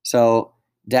 so.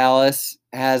 Dallas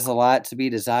has a lot to be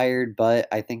desired, but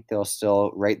I think they'll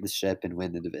still right the ship and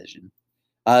win the division.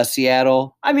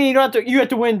 Seattle. I mean, you have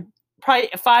to win probably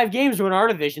 5 games to win our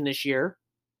division this year.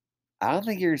 I don't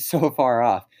think you're so far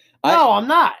off. No, I'm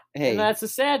not. Hey, and that's the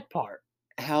sad part.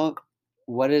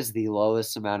 What is the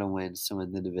lowest amount of wins to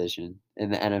win the division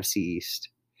in the NFC East?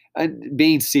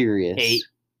 Being serious. 8.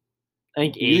 I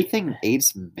think 8. You think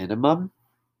 8's minimum?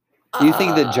 You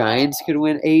think the Giants could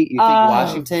win 8? You think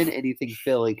Washington and you think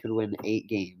Philly could win 8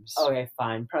 games? Okay,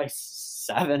 fine. Probably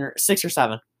 6 or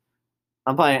 7.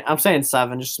 I'm saying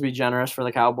 7 just to be generous for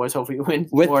the Cowboys. Hopefully you win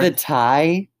with the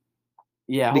tie.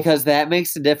 Yeah, because that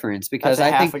makes a difference. Because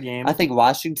I think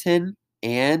Washington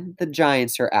and the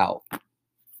Giants are out.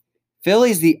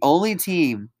 Philly's the only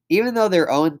team, even though they're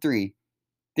 0-3,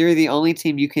 they're the only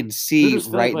team you can see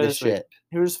right the ship.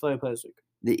 Who does Philly play this week?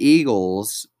 The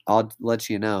Eagles. I'll let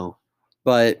you know.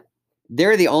 But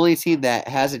they're the only team that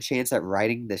has a chance at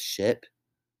riding the ship.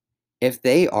 If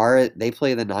they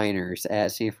play the Niners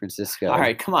at San Francisco. All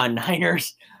right, come on,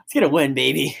 Niners. Let's get a win,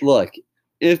 baby. Look,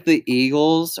 if the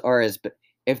Eagles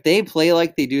if they play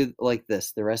like they do like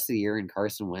this the rest of the year and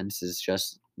Carson Wentz is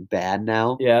just bad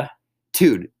now. Yeah.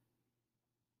 Dude,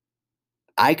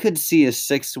 I could see a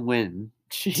 6-win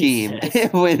team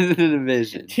win the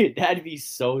division. Dude, that'd be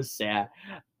so sad.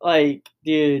 Like,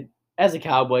 dude, as a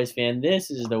Cowboys fan, this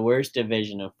is the worst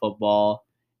division of football.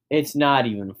 It's not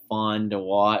even fun to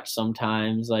watch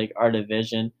sometimes, like our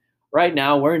division. Right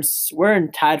now, we're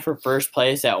in tied for first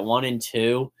place at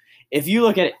 1-2. If you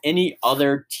look at any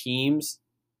other teams,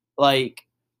 like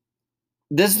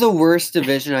this is the worst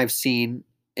division I've seen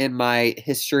in my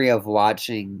history of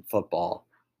watching football.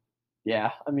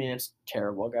 Yeah, I mean it's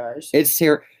terrible, guys. It's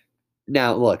terrible.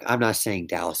 Now, look, I'm not saying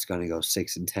Dallas is going to go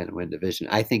 6-10 and win division.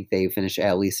 I think they finish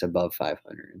at least above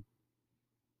 500,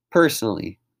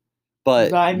 personally.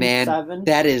 But man, 7?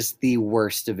 that is the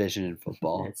worst division in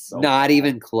football. So not bad.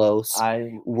 Even close.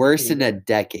 Worse in a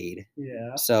decade.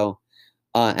 Yeah. So,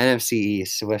 NFC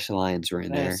East, wish the Lions were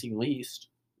in there. NFC least.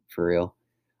 For real.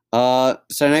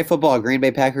 Sunday Night Football, Green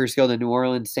Bay Packers go to New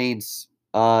Orleans Saints.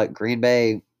 Green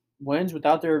Bay wins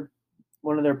without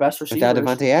one of their best receivers. Without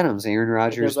Devontae Adams. Aaron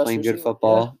Rodgers playing good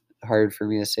football. Yeah. Hard for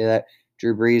me to say that.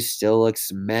 Drew Brees still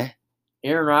looks meh.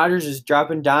 Aaron Rodgers is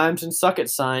dropping dimes and suck it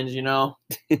signs,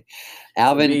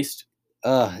 Alvin.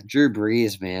 Drew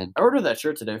Brees, man. I ordered that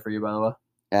shirt today for you, by the way.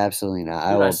 Absolutely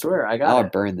not. Dude, I swear, I got it. I'll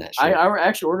burn that shirt. I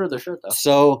actually ordered the shirt, though.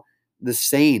 So, the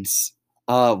Saints,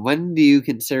 when do you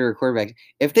consider a quarterback?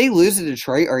 If they lose to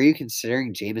Detroit, are you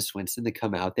considering Jameis Winston to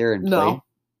come out there and play?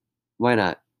 Why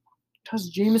not?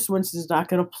 Because Jameis Winston's not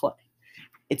going to play.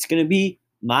 It's going to be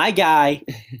my guy,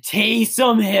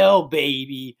 Taysom Hill,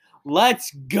 baby.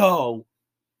 Let's go.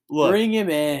 Bring him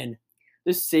in.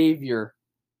 The savior.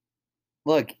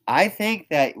 Look, I think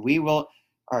that we will.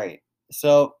 All right.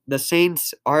 So the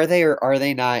Saints, are they or are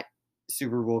they not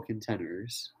Super Bowl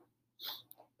contenders?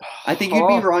 I think you'd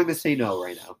be wrong to say no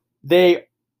right now. They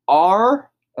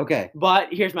are. Okay.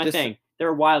 But here's my thing. They're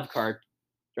a wild card.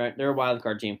 Right? They're a wild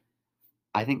card team.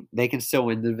 I think they can still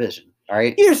win the division. All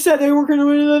right. You said they were going to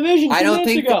win the division. I don't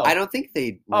think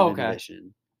they win the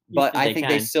division. But I think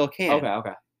they still can.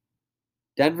 Okay.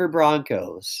 Denver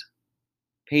Broncos.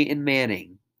 Peyton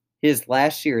Manning. His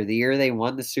last year, the year they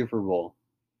won the Super Bowl.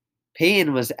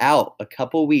 Peyton was out a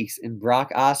couple weeks, and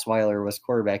Brock Osweiler was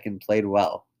quarterback and played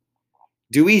well.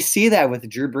 Do we see that with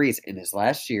Drew Brees in his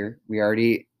last year?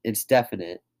 It's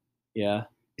definite. Yeah.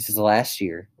 This is the last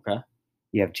year. Okay.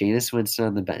 You have Jameis Winston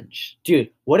on the bench. Dude,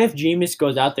 what if Jameis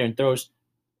goes out there and throws,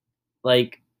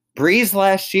 Brees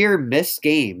last year missed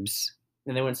games.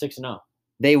 And they went 6-0.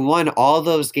 They won all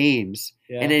those games.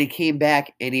 Yeah. And then he came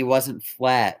back, and he wasn't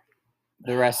flat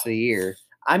the rest of the year.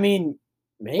 I mean,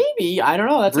 maybe. I don't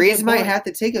know. Brees might have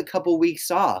to take a couple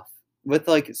weeks off with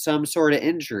some sort of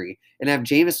injury and have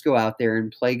Jameis go out there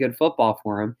and play good football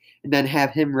for him and then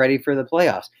have him ready for the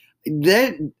playoffs.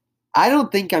 Then I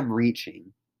don't think I'm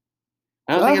reaching.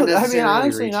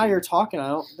 Honestly, now you're talking. I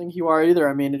don't think you are either.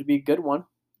 I mean, it'd be a good one.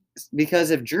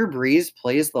 Because if Drew Brees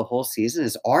plays the whole season,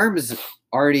 his arm's a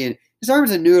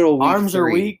noodle week Arms 3.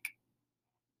 are weak.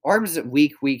 Arms at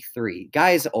week 3.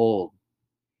 Guy's old.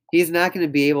 He's not going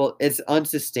to be able – it's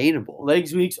unsustainable.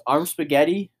 Legs weak, arms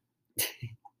spaghetti. I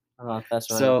don't know if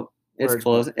that's right. So, it's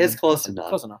close. It's close enough.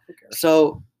 Close enough. Who cares?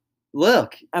 So,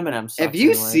 look. Eminem sucks if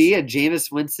you see a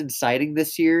Jameis Winston sighting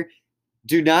this year,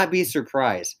 Do not be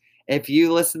surprised. If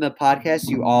you listen to the podcast,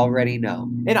 you already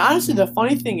know. And honestly, the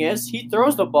funny thing is, he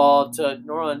throws the ball to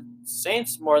New Orleans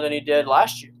Saints more than he did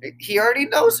last year. He already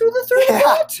knows who to throw the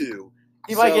ball to.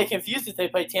 He might get confused if they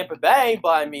play Tampa Bay,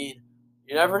 but I mean,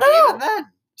 you never know. Even then.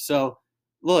 So,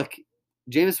 look,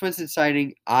 Jameis Winston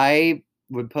signing, I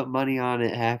would put money on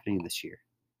it happening this year.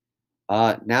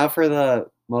 Now for the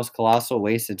most colossal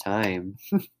waste of time.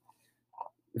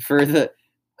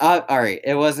 All right,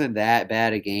 it wasn't that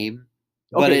bad a game.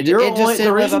 But it just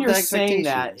the reason you're saying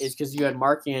that is because you had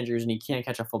Mark Andrews and he can't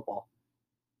catch a football.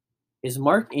 Is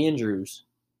Mark Andrews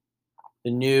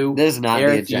the new This is not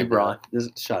Eric the agenda.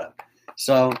 Ebron? Shut up.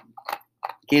 So,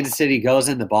 Kansas City goes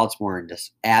into Baltimore and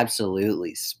just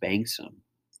absolutely spanks them.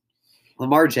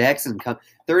 Lamar Jackson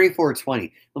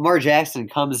 34-20. Lamar Jackson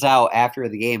comes out after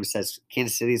the game and says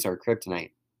Kansas City's our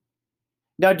kryptonite.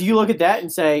 Now, do you look at that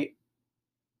and say,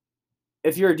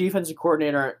 if you're a defensive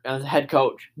coordinator and a head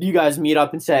coach, do you guys meet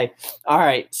up and say, all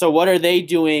right, so what are they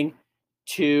doing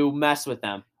to mess with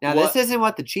them? Now, this isn't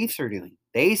what the Chiefs are doing.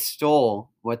 They stole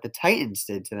what the Titans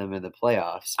did to them in the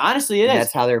playoffs. Honestly, it is.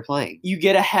 That's how they're playing. You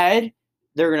get ahead,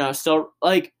 they're going to still,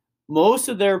 like, most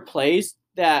of their plays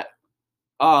that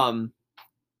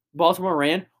Baltimore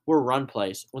ran were run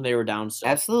plays when they were down still.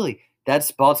 Absolutely.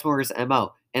 That's Baltimore's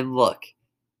MO. And look,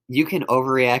 you can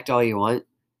overreact all you want.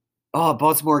 Oh,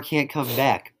 Baltimore can't come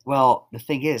back. Well, the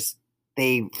thing is,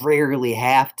 they rarely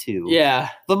have to. Yeah.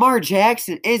 Lamar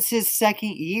Jackson, it's his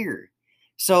second year.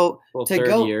 So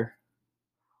third year.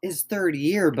 His third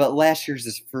year, but last year's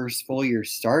his first full year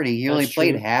starting. He only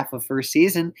played half of first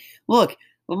season. Look,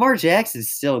 Lamar Jackson's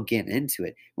still getting into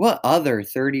it. What other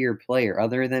third-year player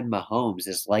other than Mahomes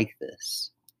is like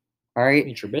this? All right?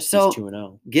 Trubisky's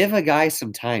 2-0. Give a guy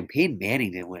some time. Peyton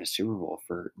Manning didn't win a Super Bowl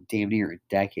for damn near a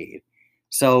decade.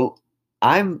 So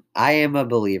I am a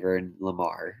believer in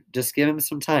Lamar. Just give him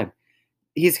some time.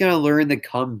 He's going to learn to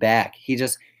come back. He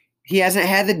hasn't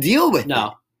had to deal with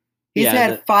it. He's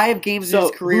had 5 games in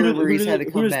his career where he's had to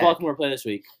come back. Who does Baltimore play this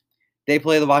week? They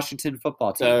play the Washington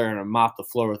football team. So they're going to mop the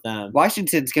floor with them.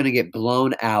 Washington's going to get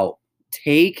blown out.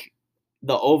 Take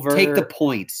the over. Take the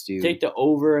points, dude. Take the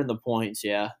over and the points,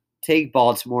 yeah. Take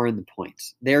Baltimore and the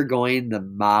points. They're going to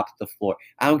mop the floor.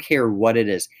 I don't care what it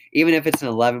is. Even if it's an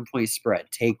 11-point spread,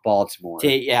 take Baltimore.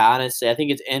 Honestly, I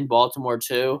think it's in Baltimore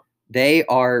too. They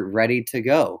are ready to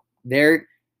go. They're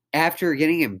after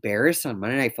getting embarrassed on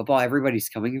Monday Night Football, everybody's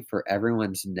coming for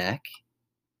everyone's neck.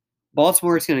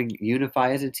 Baltimore is going to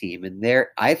unify as a team, and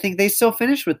I think they still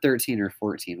finish with 13 or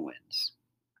 14 wins.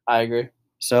 I agree.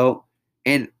 So,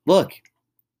 and look,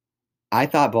 I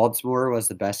thought Baltimore was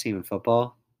the best team in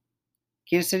football.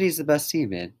 Kansas City's the best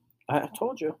team, man. I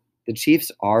told you. The Chiefs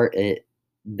are it.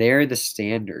 They're the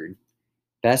standard.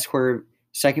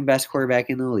 Second best quarterback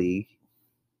in the league.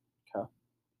 Okay.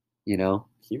 You know?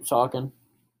 Keep talking.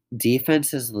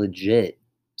 Defense is legit.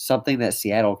 Something that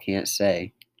Seattle can't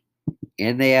say.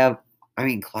 And they have,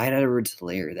 Clyde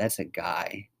Edwards-Helaire. That's a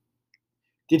guy.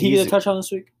 Did he get a touchdown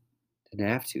this week? Didn't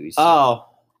have to.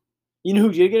 You know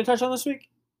who did get a touchdown this week?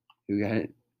 Who got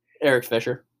it? Eric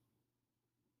Fisher.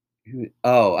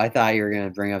 I thought you were going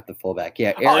to bring up the fullback.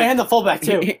 Yeah. And the fullback,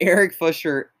 too. Eric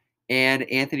Fisher and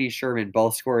Anthony Sherman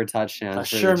both scored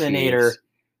touchdowns. A Shermanator.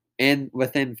 And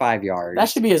within 5 yards. That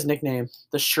should be his nickname.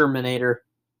 The Shermanator.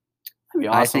 That'd be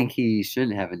awesome. I think he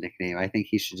shouldn't have a nickname. I think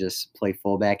he should just play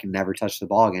fullback and never touch the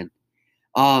ball again.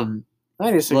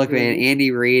 Look, man,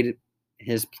 Andy Reid,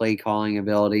 his play calling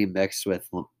ability mixed with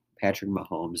Patrick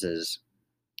Mahomes'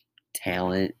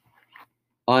 talent,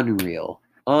 unreal.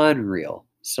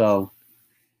 So,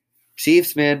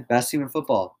 Chiefs, man, best team in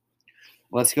football.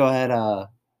 Let's go ahead. Let's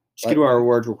do our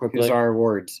awards real quickly. Here's our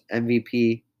awards.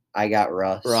 MVP, I got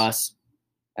Russ.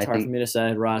 It's hard for me to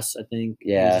say. Russ, I think.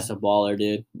 Yeah. He's just a baller,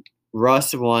 dude.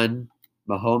 Russ 1,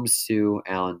 Mahomes 2,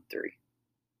 Allen 3.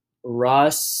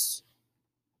 Russ,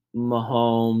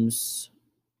 Mahomes,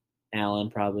 Allen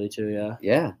probably too, yeah.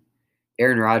 Yeah.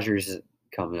 Aaron Rodgers is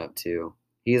coming up too.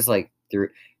 He's like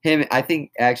through him. I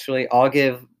think actually I'll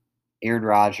give Aaron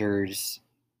Rodgers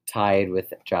tied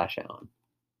with Josh Allen.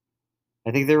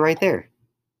 I think they're right there.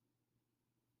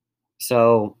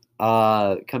 So,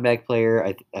 comeback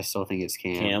player, I still think it's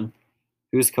Cam.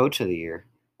 Who's coach of the year?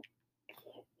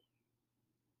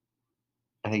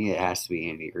 I think it has to be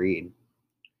Andy Reid.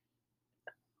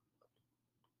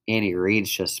 Andy Reid's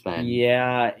just been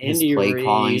his play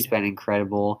calling's been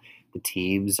incredible. The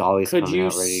team's always coming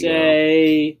out ready to go.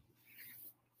 Say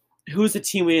who's the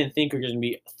team we didn't think were going to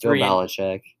be 3? Bill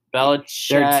Belichick. Belichick.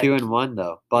 They're 2-1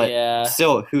 though. But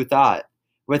still, who thought?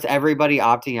 With everybody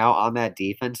opting out on that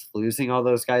defense, losing all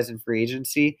those guys in free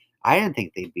agency, I didn't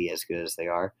think they'd be as good as they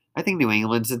are. I think New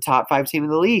England's the top 5 team in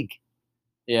the league.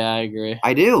 Yeah, I agree.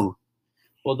 I do.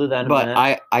 We'll do that in a But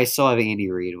minute. I still have Andy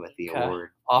Reid with the Okay. award.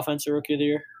 Offensive Rookie of the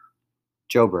Year?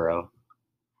 Joe Burrow.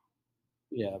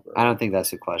 Yeah, bro. I don't think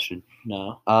that's a question.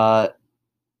 No. I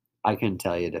couldn't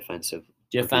tell you defensive.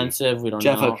 Defensive, we don't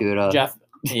Jeff know. Okuda.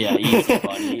 Yeah, easy,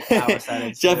 buddy.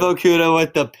 Jeff Okuda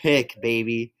with the pick,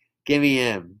 baby. Give me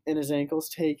him. And his ankle's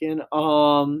taken.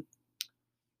 What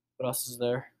else is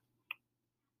there?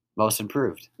 Most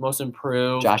improved. Most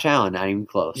improved. Josh Allen, not even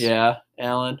close. Yeah,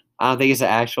 Allen. I don't think it's an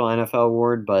actual NFL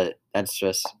award, but that's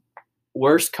just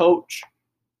Worst coach?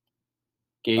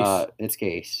 Gase. It's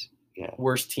Gase. Yeah.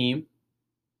 Worst team?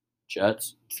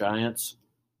 Jets. Giants.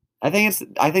 I think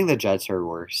the Jets are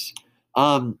worse.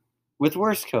 With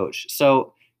worst coach.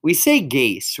 So we say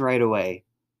Gase right away.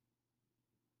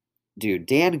 Dude,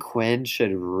 Dan Quinn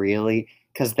should really,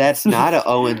 because that's not an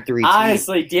 0-3 team.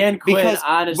 Honestly, Dan Quinn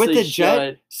with the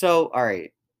should. So, all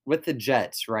right, with the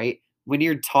Jets, right? When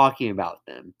you're talking about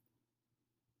them,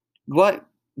 what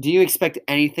do you expect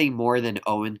anything more than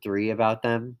 0-3 about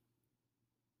them?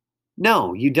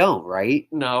 No, you don't, right?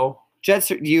 No. Jets,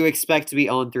 you expect to be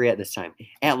 0-3 at this time.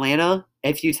 Atlanta,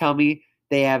 if you tell me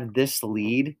they have this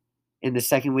lead in the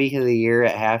second week of the year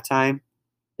at halftime,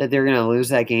 that they're going to lose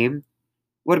that game,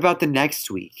 what about the next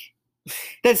week?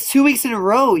 That's 2 weeks in a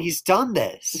row. He's done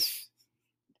this.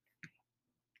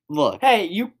 Look.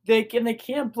 Hey, they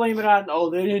can't blame it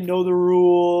on, they didn't know the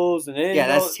rules. And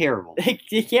that's terrible.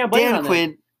 They can't blame it on Dan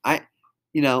Quinn,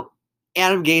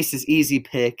 Adam Gase is easy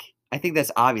pick. I think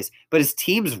that's obvious. But his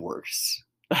team's worse.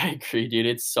 I agree, dude.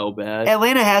 It's so bad.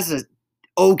 Atlanta has an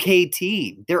okay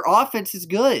team. Their offense is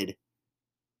good.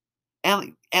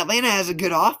 Atlanta has a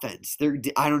good offense. Their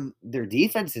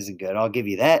defense isn't good. I'll give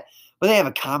you that. But they have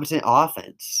a competent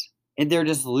offense, and they're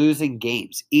just losing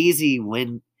games, easy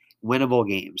winnable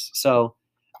games. So,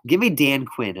 give me Dan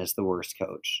Quinn as the worst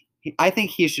coach. I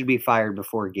think he should be fired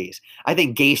before Gase. I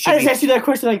think Gase should. I just asked you that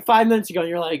question like 5 minutes ago, and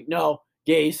you're like, "No,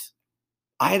 Gase."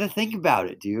 I had to think about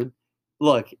it, dude.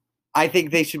 Look, I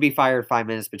think they should be fired 5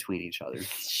 minutes between each other.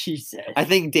 She said. I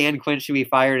think Dan Quinn should be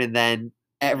fired, and then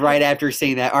right after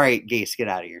saying that, all right, Gase, get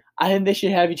out of here. I think they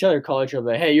should have each other call each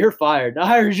other, like, hey, you're fired.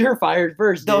 No, you're fired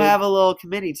first. They'll dude. have a little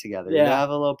committee together. Yeah. They'll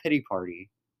have a little pity party.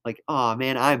 Like, oh,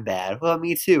 man, I'm bad. Well,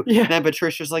 me too. Yeah. And then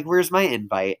Patricia's like, where's my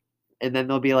invite? And then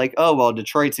they'll be like, oh, well,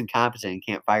 Detroit's incompetent and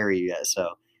can't fire you yet.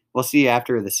 So we'll see you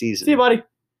after the season. See you, buddy.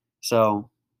 So,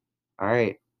 all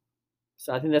right.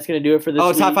 So I think that's going to do it for this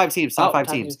week. Top 5 teams. Top 5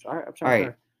 teams. All right. All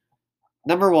right.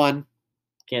 Number 1.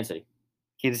 Kansas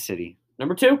City.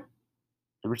 Number 2.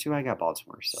 Number 2, I got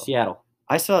Baltimore. So. Seattle.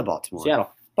 I still have Baltimore. Seattle.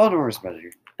 Baltimore's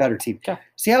better team. Okay.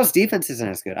 Seattle's defense isn't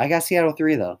as good. I got Seattle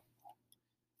 3, though.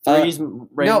 3's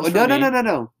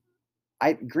No.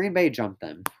 Green Bay jumped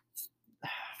them.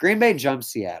 Green Bay jumped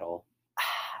Seattle.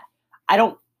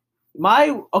 You're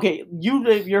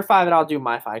 5 and I'll do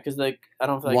my 5 because I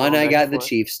don't feel like 1, I got the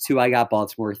Chiefs. 2, I got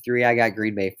Baltimore. 3, I got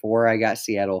Green Bay. 4, I got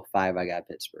Seattle. 5, I got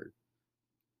Pittsburgh.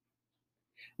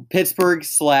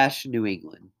 Pittsburgh/New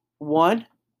England. 1,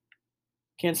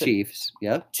 Kansas City. Chiefs.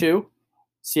 Yep. 2,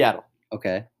 Seattle.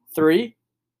 Okay. 3,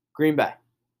 Green Bay.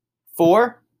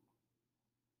 4,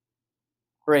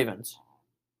 Ravens.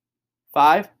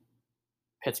 5,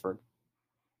 Pittsburgh.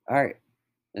 All right.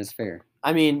 That's fair.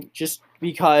 I mean, just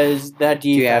because that defense. Do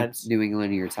you have New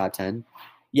England in your top 10?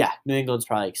 Yeah, New England's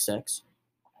probably like 6.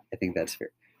 I think that's fair.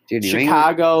 Dude,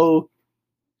 Chicago,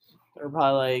 they're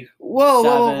probably like.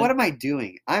 Whoa, what am I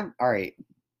doing? I'm all right.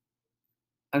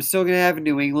 I'm still gonna have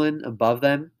New England above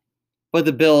them, but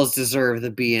the Bills deserve to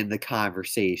be in the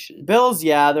conversation. Bills,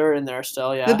 yeah, they're in there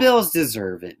still. Yeah, the Bills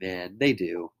deserve it, man. They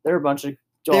do. They're a bunch of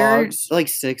dogs. They're like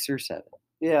 6 or 7.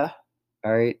 Yeah.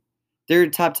 All right. They're a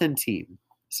top 10 team.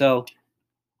 So,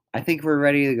 I think we're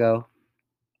ready to go.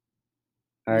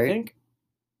 All right. Think?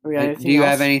 Do you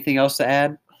have anything else to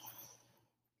add?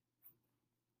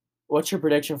 What's your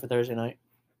prediction for Thursday night?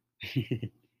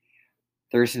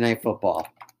 Thursday night football.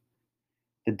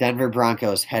 The Denver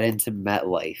Broncos head into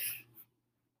MetLife.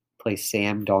 Play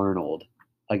Sam Darnold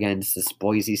against this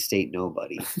Boise State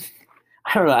nobody.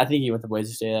 I don't know. I think he went to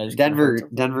Boise State.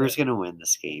 Denver's going to win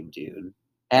this game, dude.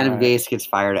 Adam Gase gets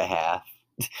fired at half.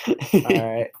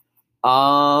 All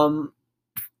right.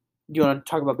 Do you want to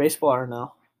talk about baseball or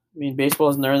no? I mean, baseball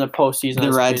isn't there in the postseason.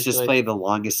 The Reds just played the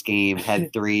longest game,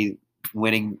 had 3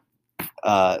 winning.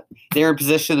 They were in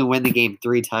position to win the game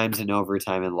 3 times in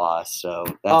overtime and lost. So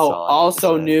that's all.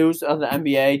 Also news of the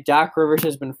NBA: Doc Rivers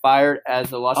has been fired as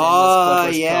the Los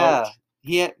Angeles Clippers coach.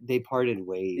 Yeah, they parted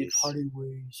ways.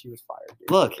 He was fired.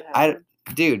 Dude. Look,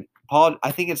 dude,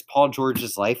 I think it's Paul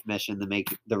George's life mission to make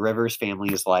the Rivers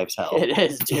family's lives hell. It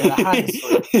is, dude.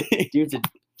 Honestly, dude's a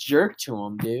jerk to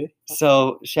him, dude.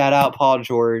 So shout out Paul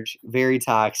George, very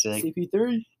toxic.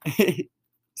 CP3.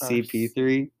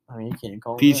 CP3. I mean, you can't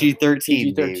call him PG-13.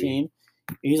 PG-13.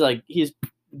 He's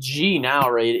G now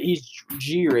rated. He's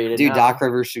G rated. Dude, now. Doc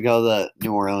Rivers should go to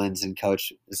New Orleans and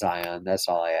coach Zion. That's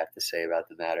all I have to say about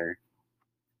the matter.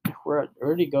 Where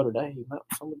did he go today? He met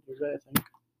somebody today, I think.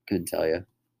 Couldn't tell you.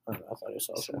 I thought I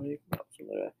saw somebody.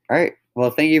 All right.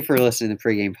 Well, thank you for listening to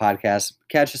Pregame Podcast.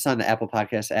 Catch us on the Apple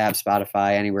Podcast app,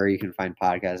 Spotify, anywhere you can find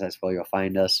podcasts. That's where you'll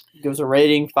find us. Give us a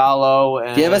rating, follow,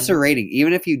 and give us a rating.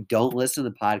 Even if you don't listen to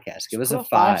the podcast, give us a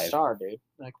 5. 5-star, dude.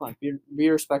 Like, come on, be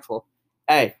respectful.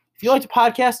 Hey, if you like the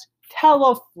podcast, tell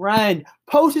a friend.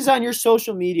 Post us on your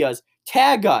social medias.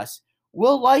 Tag us.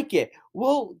 We'll like it.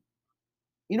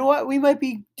 You know what? We might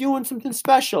be doing something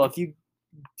special if you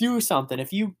do something.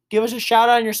 If you give us a shout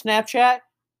out on your Snapchat,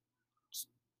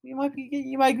 you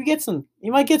might get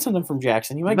something from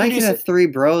Jackson. You might get a 3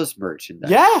 Bros merchandise.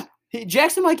 Yeah,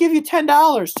 Jackson might give you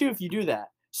 $10 too if you do that.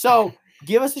 So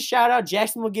give us a shout out.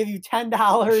 Jackson will give you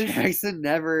 $10. Jackson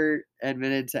never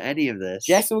admitted to any of this.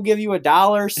 Jackson will give you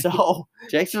 $1. So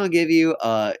Jackson will give you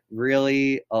a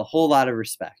whole lot of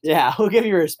respect. Yeah, we'll give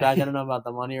you respect. I don't know about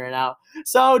the money right now.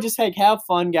 So just have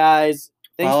fun, guys.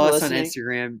 Thanks Follow for us listening. on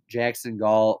Instagram, Jackson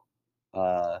Galt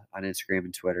on Instagram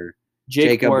and Twitter.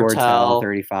 Jacob Bortel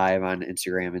 35 on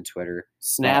Instagram and Twitter.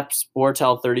 Snaps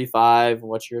Bortel 35.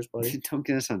 What's yours, buddy? Don't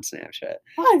get us on Snapchat.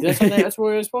 Why? That's what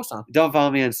we're supposed to. Don't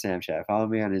follow me on Snapchat. Follow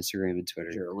me on Instagram and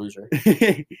Twitter. You're a loser.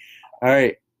 All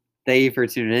right. Thank you for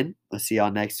tuning in. We'll see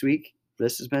y'all next week.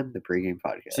 This has been the Pregame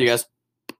Podcast. See you guys.